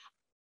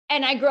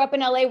 and I grew up in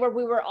LA where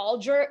we were all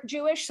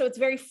Jewish, so it's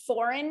very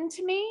foreign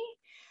to me.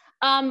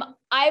 I'm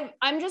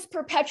just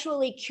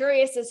perpetually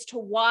curious as to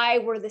why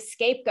we're the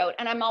scapegoat,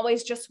 and I'm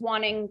always just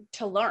wanting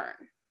to learn.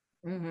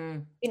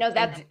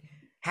 That.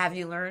 Have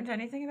you learned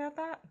anything about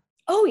that?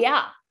 Oh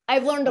yeah,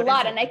 I've learned a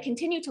lot, and I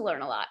continue to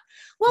learn a lot.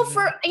 Well,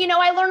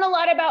 I learned a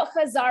lot about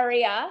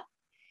Khazaria,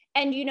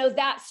 and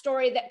that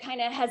story that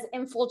kind of has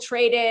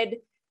infiltrated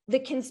the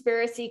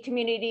conspiracy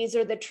communities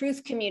or the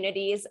truth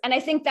communities. And I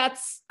think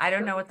that's, I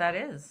don't know what that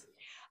is.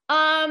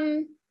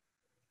 I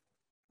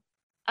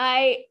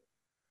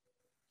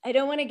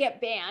don't want to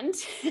get banned.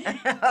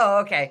 Oh,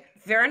 okay.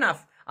 Fair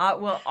enough.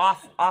 Well,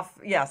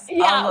 yes.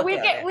 Yeah, we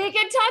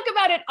can talk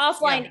about it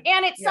offline. Yeah.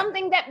 And it's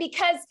something that,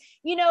 because,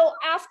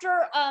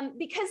 after,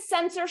 because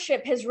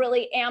censorship has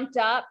really amped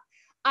up,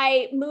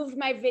 I moved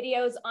my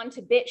videos onto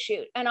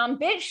BitChute, and on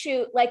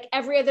BitChute, like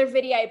every other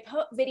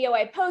video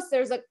I post,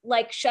 there's a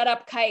like "shut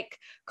up, kike"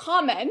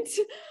 comment.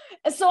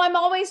 So I'm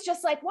always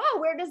just like, wow,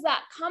 where does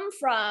that come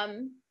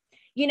from?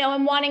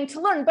 I'm wanting to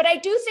learn. But I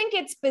do think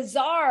it's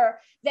bizarre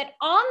that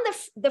on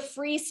the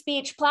free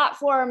speech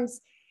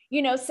platforms,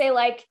 say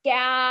like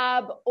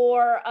Gab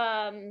or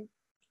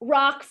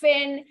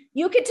Rockfin,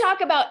 you could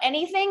talk about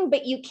anything,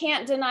 but you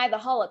can't deny the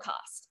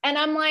Holocaust. And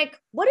I'm like,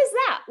 what is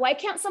that? Why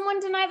can't someone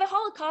deny the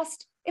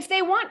Holocaust if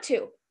they want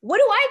to? What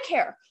do I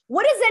care?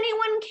 What does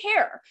anyone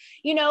care?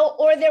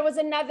 Or there was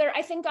another,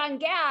 I think on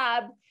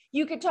Gab,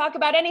 you could talk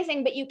about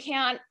anything, but you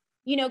can't,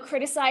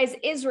 criticize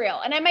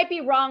Israel. And I might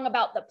be wrong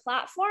about the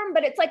platform,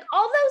 but it's like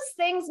all those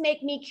things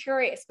make me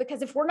curious,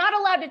 because if we're not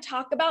allowed to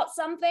talk about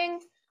something,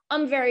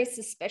 I'm very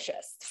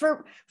suspicious.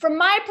 From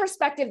my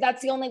perspective,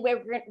 that's the only way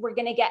we're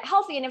going to get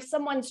healthy. And if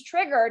someone's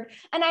triggered,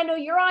 and I know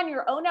you're on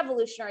your own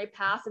evolutionary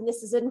path, and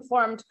this has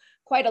informed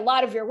quite a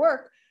lot of your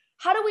work,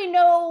 how do we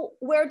know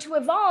where to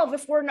evolve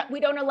if we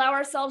don't allow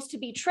ourselves to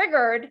be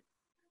triggered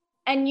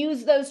and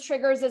use those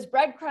triggers as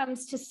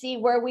breadcrumbs to see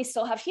where we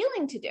still have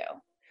healing to do?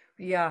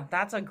 Yeah,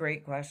 that's a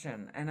great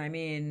question. And I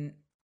mean,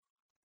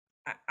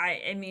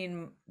 I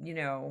mean,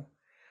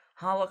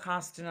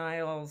 Holocaust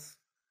denials,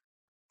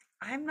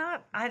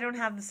 I don't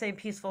have the same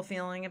peaceful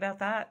feeling about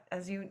that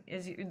as you,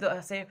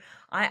 the same.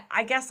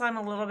 I guess I'm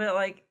a little bit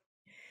like,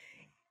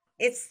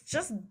 it's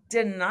just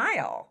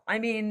denial. I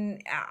mean,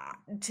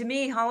 to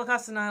me,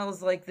 Holocaust denial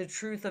is like the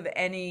truth of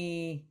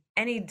the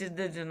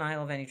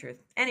denial of any truth.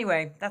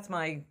 Anyway, that's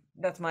my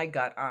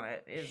gut on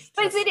it.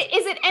 But is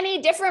it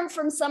any different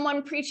from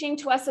someone preaching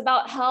to us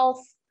about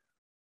health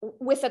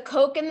with a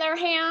Coke in their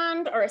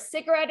hand or a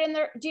cigarette in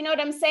their, do you know what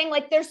I'm saying?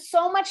 Like, there's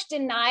so much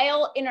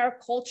denial in our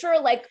culture.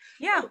 Like,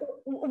 yeah,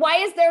 why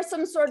is there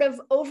some sort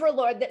of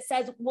overlord that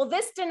says, well,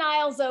 this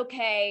denial's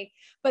okay,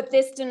 but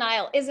this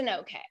denial isn't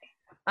okay?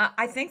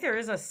 I think there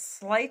is a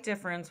slight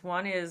difference.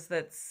 One is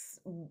that's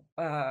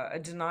a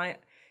denial.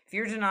 If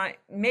you're denying,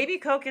 maybe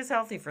Coke is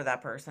healthy for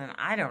that person.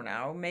 I don't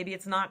know. Maybe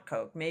it's not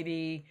Coke.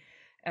 Maybe,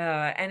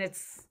 and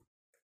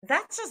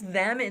that's just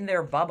them in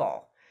their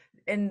bubble.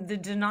 And the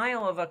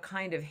denial of a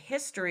kind of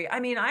history. I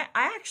mean, I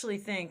actually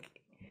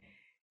think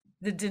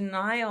the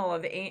denial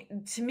of,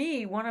 to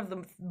me, one of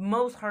the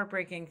most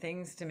heartbreaking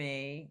things to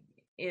me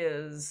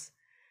is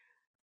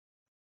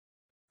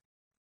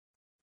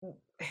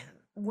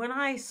when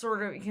I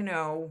sort of,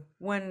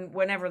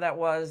 whenever that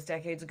was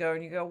decades ago,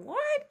 and you go, what?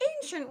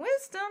 Ancient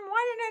wisdom?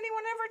 Why didn't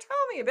anyone ever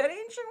tell me about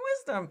ancient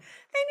wisdom?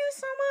 They knew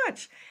so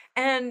much.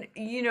 And,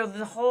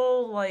 the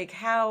whole, like,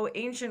 how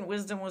ancient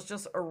wisdom was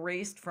just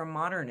erased from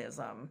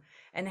modernism,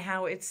 and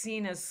how it's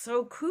seen as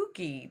so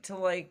kooky to,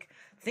 like,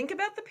 think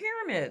about the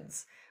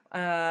pyramids.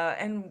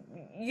 And,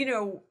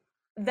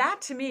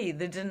 that to me,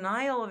 the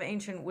denial of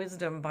ancient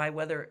wisdom by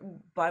what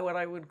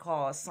I would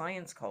call a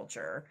science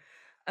culture,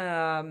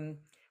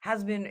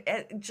 has been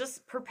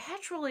just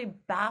perpetually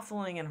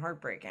baffling and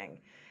heartbreaking.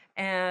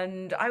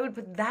 And I would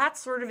put that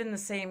sort of in the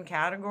same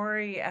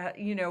category,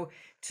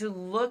 to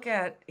look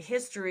at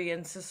history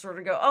and to sort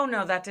of go, oh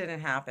no, that didn't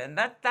happen.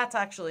 That's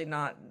actually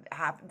not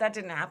that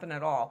didn't happen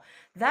at all.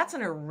 That's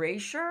an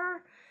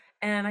erasure.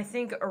 And I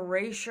think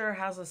erasure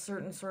has a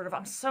certain sort of,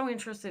 I'm so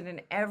interested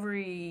in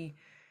every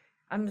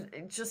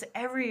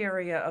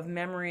area of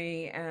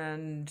memory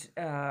and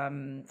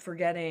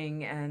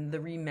forgetting and the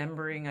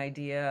remembering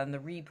idea and the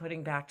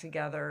re-putting back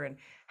together, and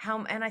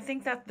I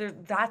think that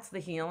that's the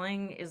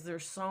healing. Is there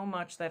so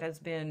much that has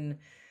been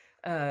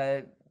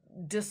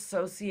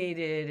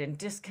dissociated and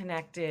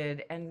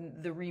disconnected,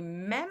 and the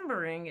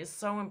remembering is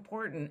so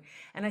important.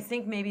 And I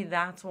think maybe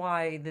that's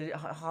why the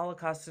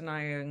Holocaust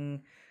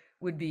denying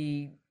would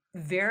be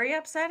very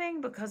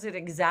upsetting, because it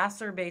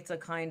exacerbates a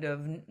kind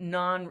of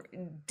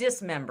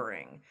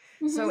dismembering.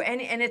 Mm-hmm. So,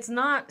 and it's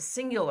not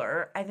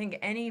singular. I think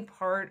any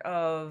part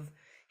of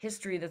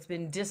history that's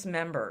been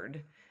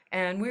dismembered,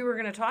 and we were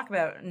going to talk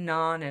about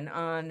non and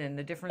un and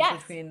the difference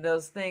between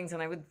those things,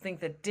 and I would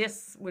think that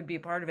dis would be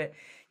part of it.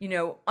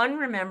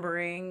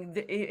 Unremembering,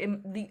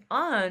 the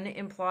un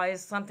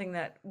implies something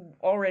that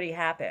already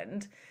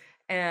happened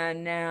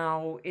and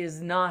now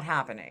is not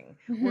happening.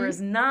 Mm-hmm.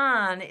 Whereas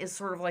non is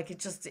sort of like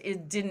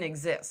it didn't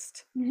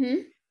exist.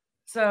 Mm-hmm.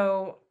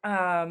 So,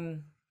 yeah,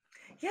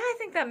 I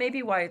think that may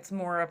be why it's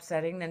more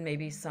upsetting than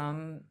maybe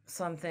some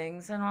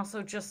things. And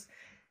also just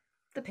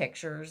the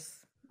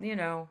pictures,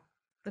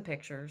 the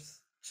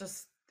pictures,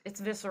 just, it's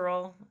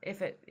visceral.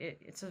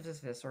 It's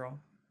just visceral.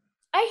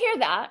 I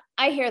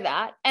hear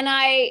that. And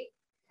I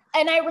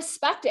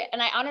respect it.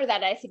 And I honor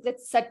that. I think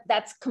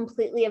that's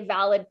completely a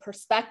valid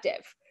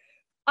perspective.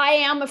 I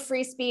am a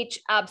free speech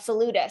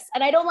absolutist.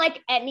 And I don't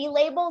like any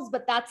labels,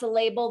 but that's a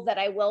label that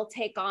I will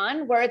take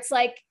on, where it's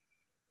like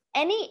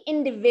any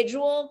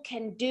individual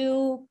can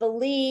do,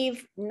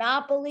 believe,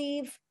 not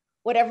believe,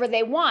 whatever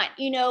they want.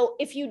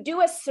 If you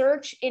do a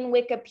search in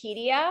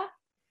Wikipedia,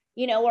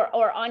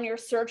 or on your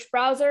search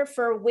browser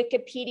for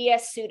Wikipedia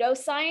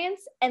pseudoscience,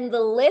 and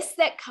the list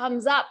that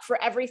comes up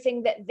for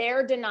everything that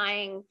they're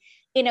denying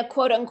in a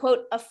quote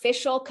unquote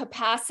official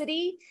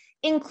capacity,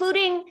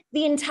 including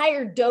the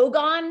entire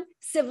Dogon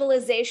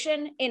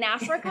civilization in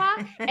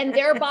Africa and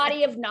their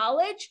body of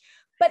knowledge.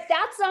 But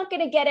that's not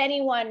going to get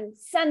anyone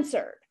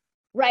censored,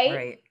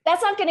 right?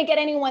 That's not going to get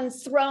anyone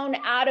thrown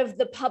out of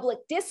the public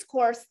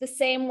discourse the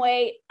same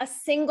way a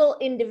single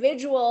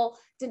individual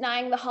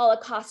denying the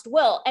Holocaust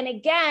will. And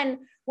again,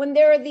 when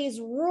there are these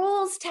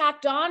rules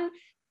tacked on,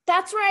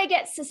 that's where I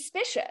get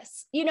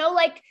suspicious, because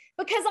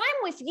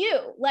I'm with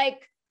you,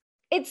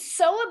 it's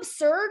so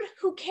absurd.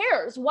 Who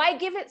cares? Why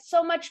give it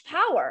so much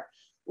power?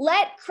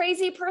 Let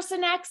crazy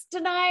person X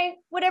deny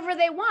whatever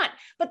they want.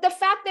 But the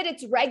fact that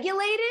it's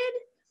regulated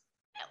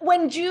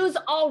when Jews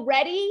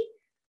already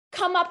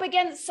come up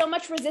against so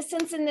much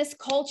resistance in this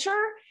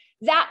culture,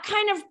 that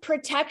kind of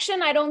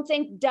protection, I don't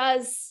think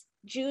does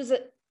Jews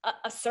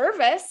a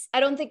service. I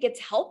don't think it's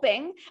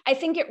helping. I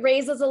think it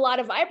raises a lot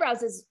of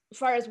eyebrows as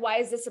far as why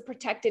is this a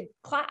protected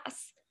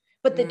class,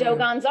 but the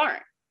Dogons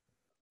aren't.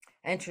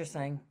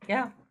 Interesting.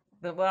 Yeah.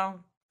 Well,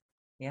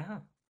 yeah.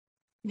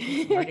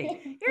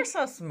 You're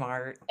so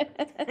smart.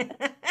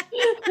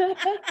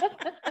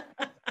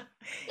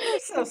 You're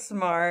so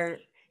smart.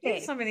 You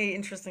have so many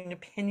interesting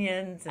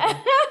opinions. And...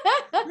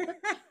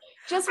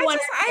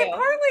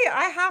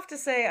 I have to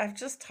say, I'm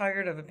just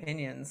tired of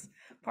opinions.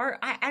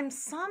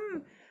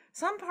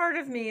 Some part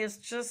of me is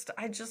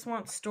I just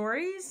want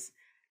stories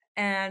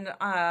and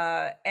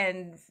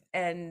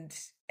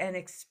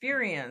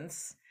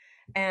experience.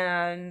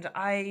 And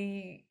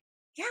I'm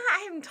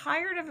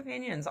tired of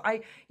opinions.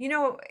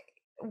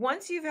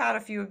 Once you've had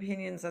a few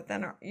opinions that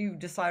then you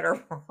decide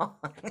are wrong.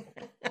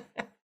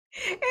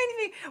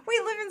 And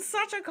we live in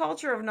such a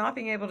culture of not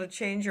being able to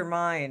change your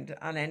mind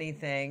on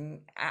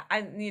anything.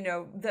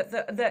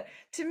 That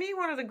to me,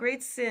 one of the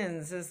great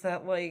sins is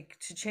that,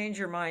 to change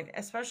your mind,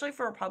 especially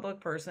for a public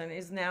person,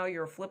 is now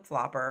you're a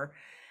flip-flopper.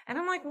 And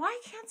I'm like, why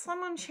can't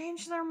someone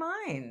change their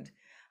mind?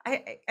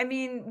 I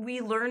mean, we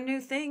learn new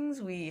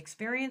things, we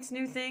experience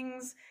new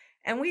things,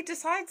 and we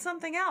decide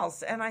something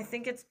else. And I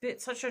think it's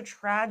such a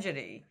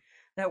tragedy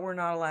that we're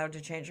not allowed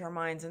to change our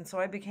minds. And so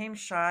I became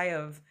shy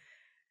of...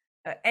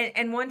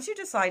 and once you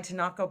decide to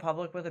not go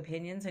public with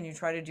opinions and you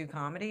try to do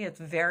comedy, it's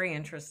very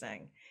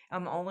interesting.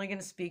 I'm only going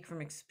to speak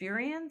from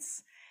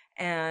experience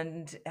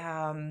and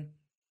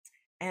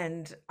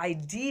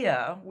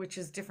idea, which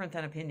is different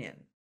than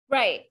opinion.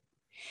 Right.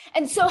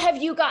 And so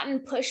have you gotten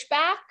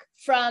pushback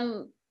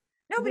from...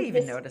 Nobody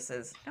even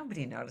notices.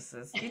 Nobody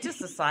notices. You just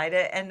decide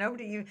it, and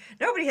nobody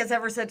has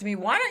ever said to me,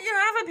 "Why don't you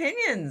have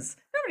opinions?"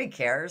 Nobody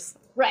cares.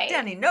 Right.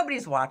 Danny,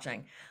 nobody's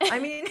watching. I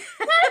mean...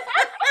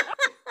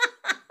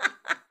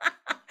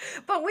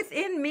 But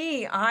within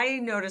me, I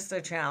noticed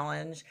a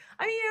challenge.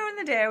 I mean, in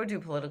the day I would do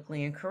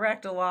politically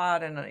incorrect a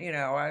lot. And,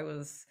 I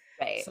was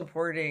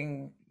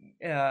supporting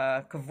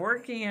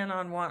Kevorkian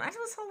on one. It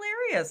was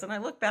hilarious. And I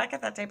look back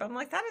at that tape, I'm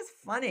like, that is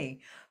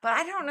funny. But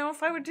I don't know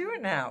if I would do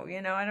it now.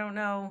 I don't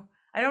know.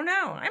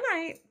 I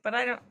might, but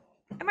I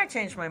might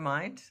change my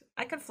mind.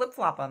 I could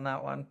flip-flop on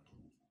that one.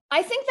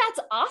 I think that's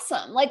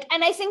awesome.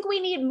 And I think we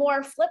need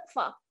more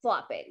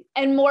flip-flopping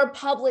and more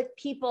public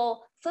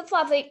people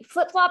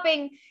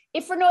flip-flopping,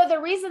 if for no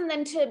other reason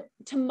than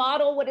to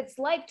model what it's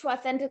like to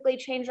authentically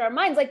change our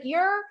minds.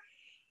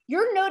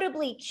 You're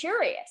notably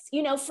curious,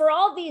 for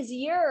all these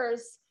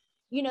years,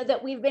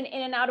 that we've been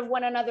in and out of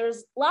one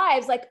another's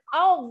lives.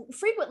 I'll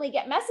frequently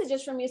get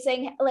messages from you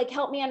saying,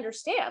 help me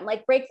understand,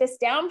 break this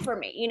down for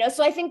me,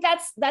 So I think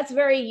that's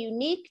very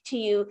unique to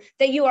you,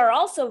 that you are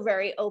also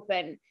very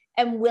open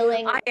and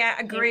willing. I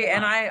agree.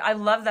 And I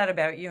love that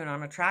about you. And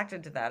I'm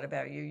attracted to that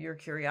about you, your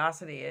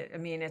curiosity.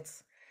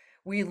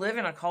 We live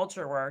in a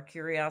culture where our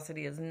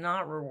curiosity is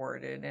not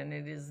rewarded, and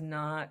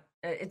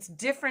it's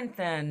different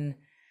than,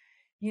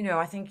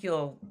 I think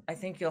you'll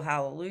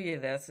hallelujah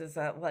this, is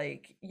that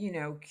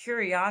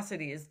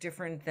curiosity is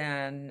different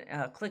than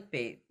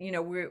clickbait.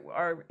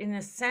 In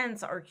a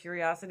sense, our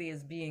curiosity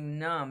is being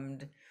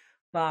numbed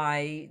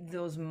by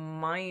those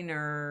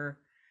minor,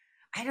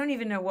 I don't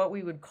even know what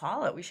we would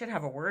call it. We should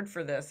have a word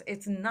for this.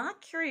 It's not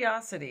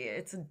curiosity.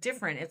 It's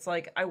different. It's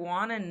I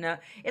want to know.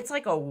 It's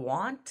like a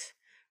want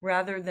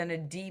rather than a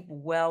deep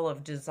well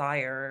of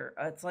desire.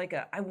 It's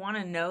I want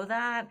to know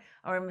that,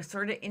 or I'm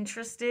sort of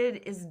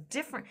interested, is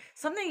different.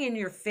 Something in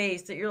your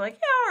face that you're like,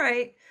 yeah, all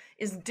right,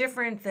 is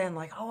different than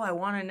oh, I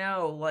want to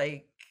know,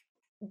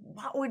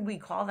 what would we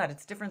call that?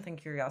 It's different than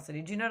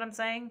curiosity. Do you know what I'm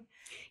saying?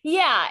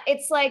 Yeah,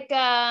 it's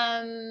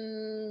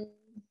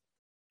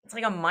it's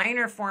a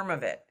minor form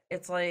of it.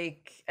 It's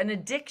an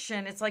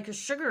addiction. It's a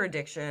sugar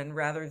addiction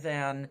rather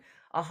than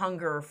a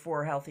hunger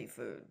for healthy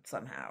food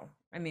somehow.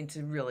 I mean,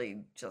 to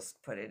really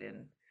just put it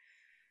in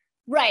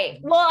Right.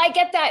 Well, I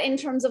get that in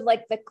terms of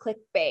like the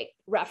clickbait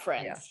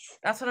reference. Yeah,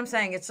 that's what I'm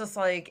saying. It's just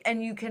like,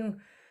 and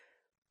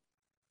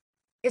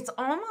it's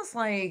almost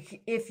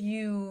like if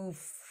you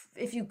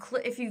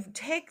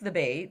take the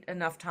bait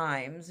enough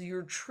times,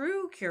 your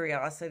true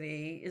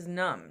curiosity is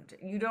numbed.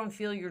 You don't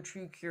feel your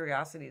true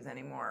curiosities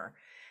anymore.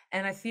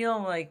 And I feel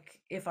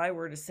like if I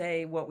were to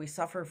say what we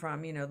suffer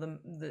from,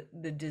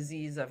 the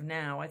disease of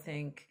now, I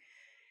think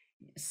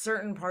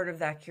certain part of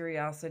that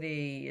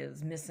curiosity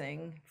is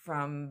missing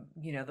from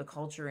the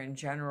culture in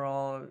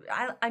general.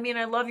 I mean,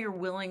 I love your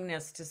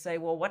willingness to say,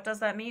 well, what does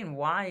that mean?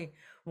 Why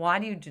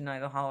do you deny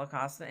the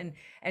Holocaust? And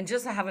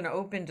just have an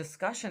open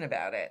discussion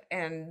about it.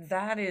 And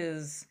that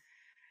is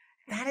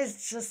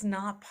just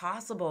not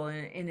possible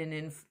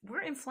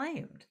we're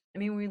inflamed. I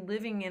mean, we're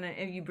living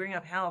if you bring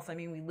up health, I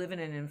mean, we live in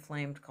an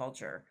inflamed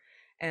culture,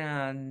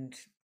 and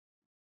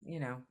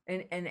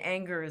and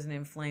anger is an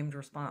inflamed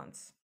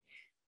response.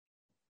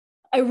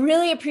 I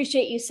really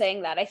appreciate you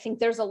saying that. I think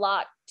there's a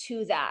lot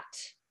to that.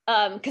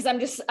 Because I'm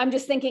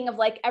just thinking of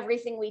like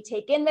everything we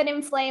take in that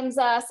inflames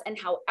us and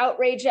how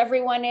outraged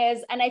everyone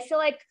is. And I feel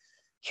like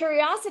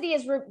curiosity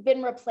has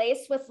been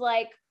replaced with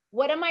like,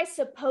 what am I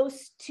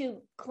supposed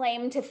to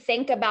claim to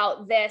think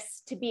about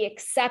this to be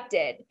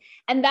accepted?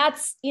 And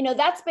that's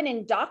been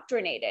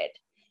indoctrinated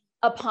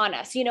upon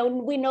us.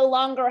 We no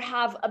longer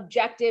have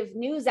objective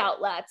news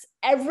outlets.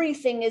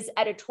 Everything is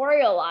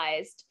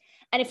editorialized.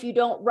 And if you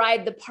don't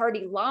ride the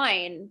party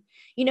line,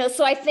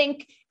 so I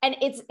think, and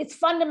it's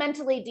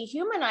fundamentally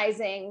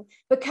dehumanizing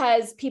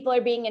because people are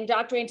being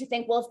indoctrinated to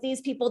think, well, if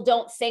these people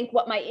don't think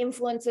what my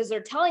influences are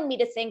telling me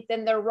to think,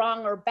 then they're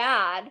wrong or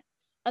bad.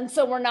 And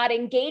so we're not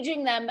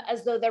engaging them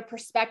as though their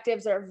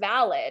perspectives are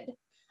valid,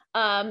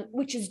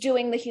 which is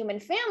doing the human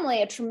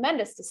family a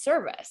tremendous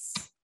disservice.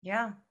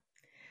 Yeah.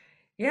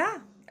 Yeah.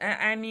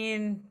 I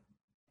mean,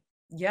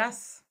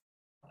 yes,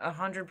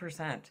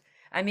 100%.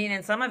 I mean,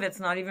 and some of it's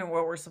not even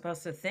what we're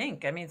supposed to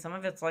think. I mean, some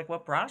of it's like,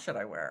 what bra should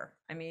I wear?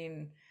 I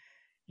mean,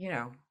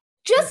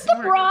 just the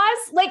bras.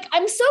 Like,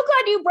 I'm so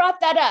glad you brought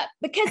that up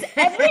because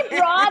every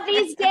bra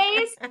these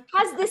days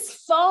has this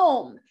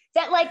foam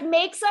that like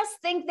makes us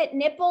think that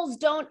nipples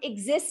don't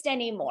exist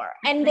anymore.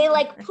 And they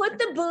like put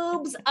the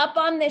boobs up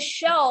on this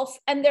shelf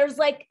and there's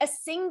like a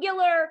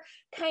singular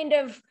kind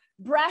of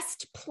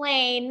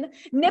breastplane,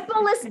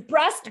 nippleless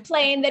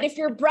breastplane that if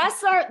your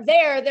breasts aren't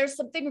there, there's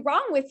something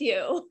wrong with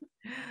you.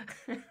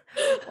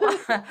 Well,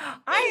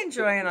 I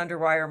enjoy an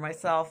underwire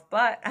myself,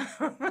 but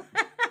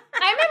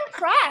I'm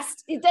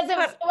impressed. It doesn't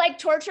feel like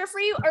torture for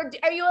you, or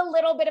are you a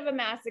little bit of a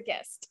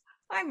masochist?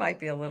 I might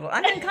be a little.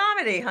 I'm in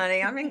comedy,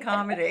 honey. I'm in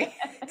comedy.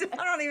 I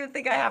don't even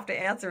think I have to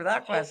answer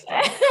that question.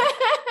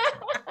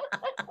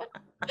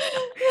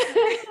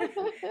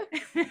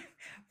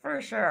 For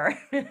sure.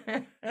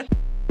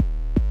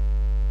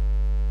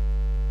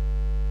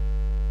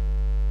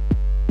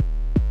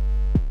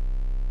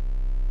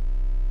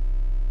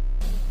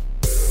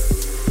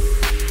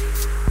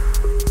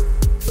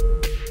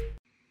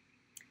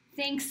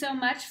 Thanks so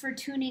much for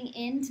tuning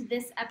in to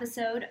this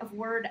episode of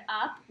Word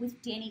Up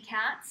with Danny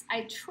Katz.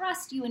 I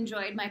trust you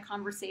enjoyed my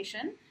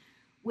conversation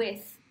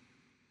with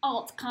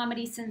alt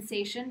comedy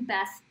sensation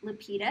Beth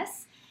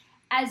Lapides.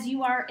 As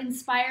you are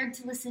inspired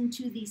to listen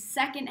to the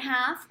second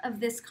half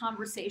of this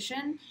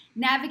conversation,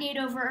 navigate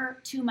over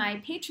to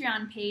my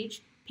Patreon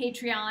page,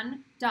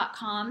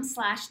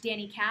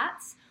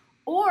 patreon.com/DannyKatz,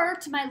 or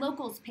to my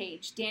locals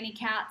page,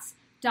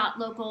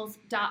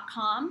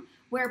 dannykatz.locals.com,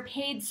 where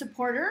paid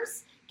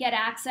supporters get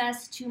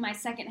access to my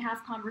second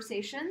half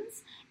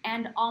conversations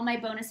and all my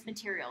bonus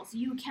materials.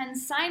 You can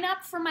sign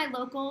up for my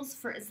locals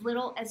for as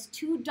little as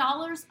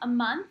 $2 a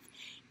month.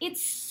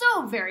 It's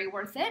so very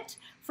worth it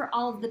for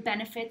all of the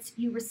benefits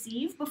you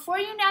receive. Before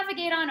you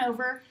navigate on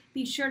over,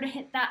 be sure to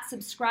hit that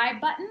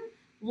subscribe button.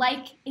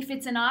 Like if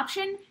it's an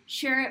option,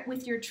 share it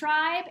with your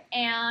tribe,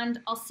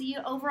 and I'll see you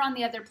over on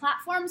the other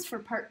platforms for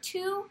part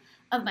 2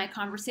 of my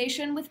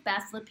conversation with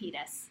Beth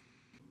Lapides.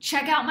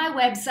 Check out my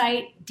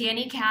website,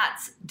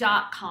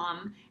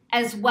 dannykatz.com.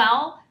 As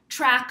well,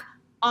 track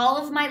all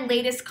of my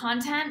latest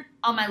content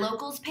on my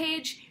locals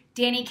page,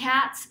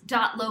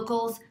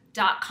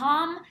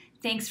 dannykatz.locals.com.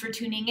 Thanks for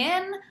tuning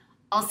in.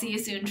 I'll see you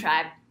soon,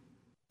 tribe.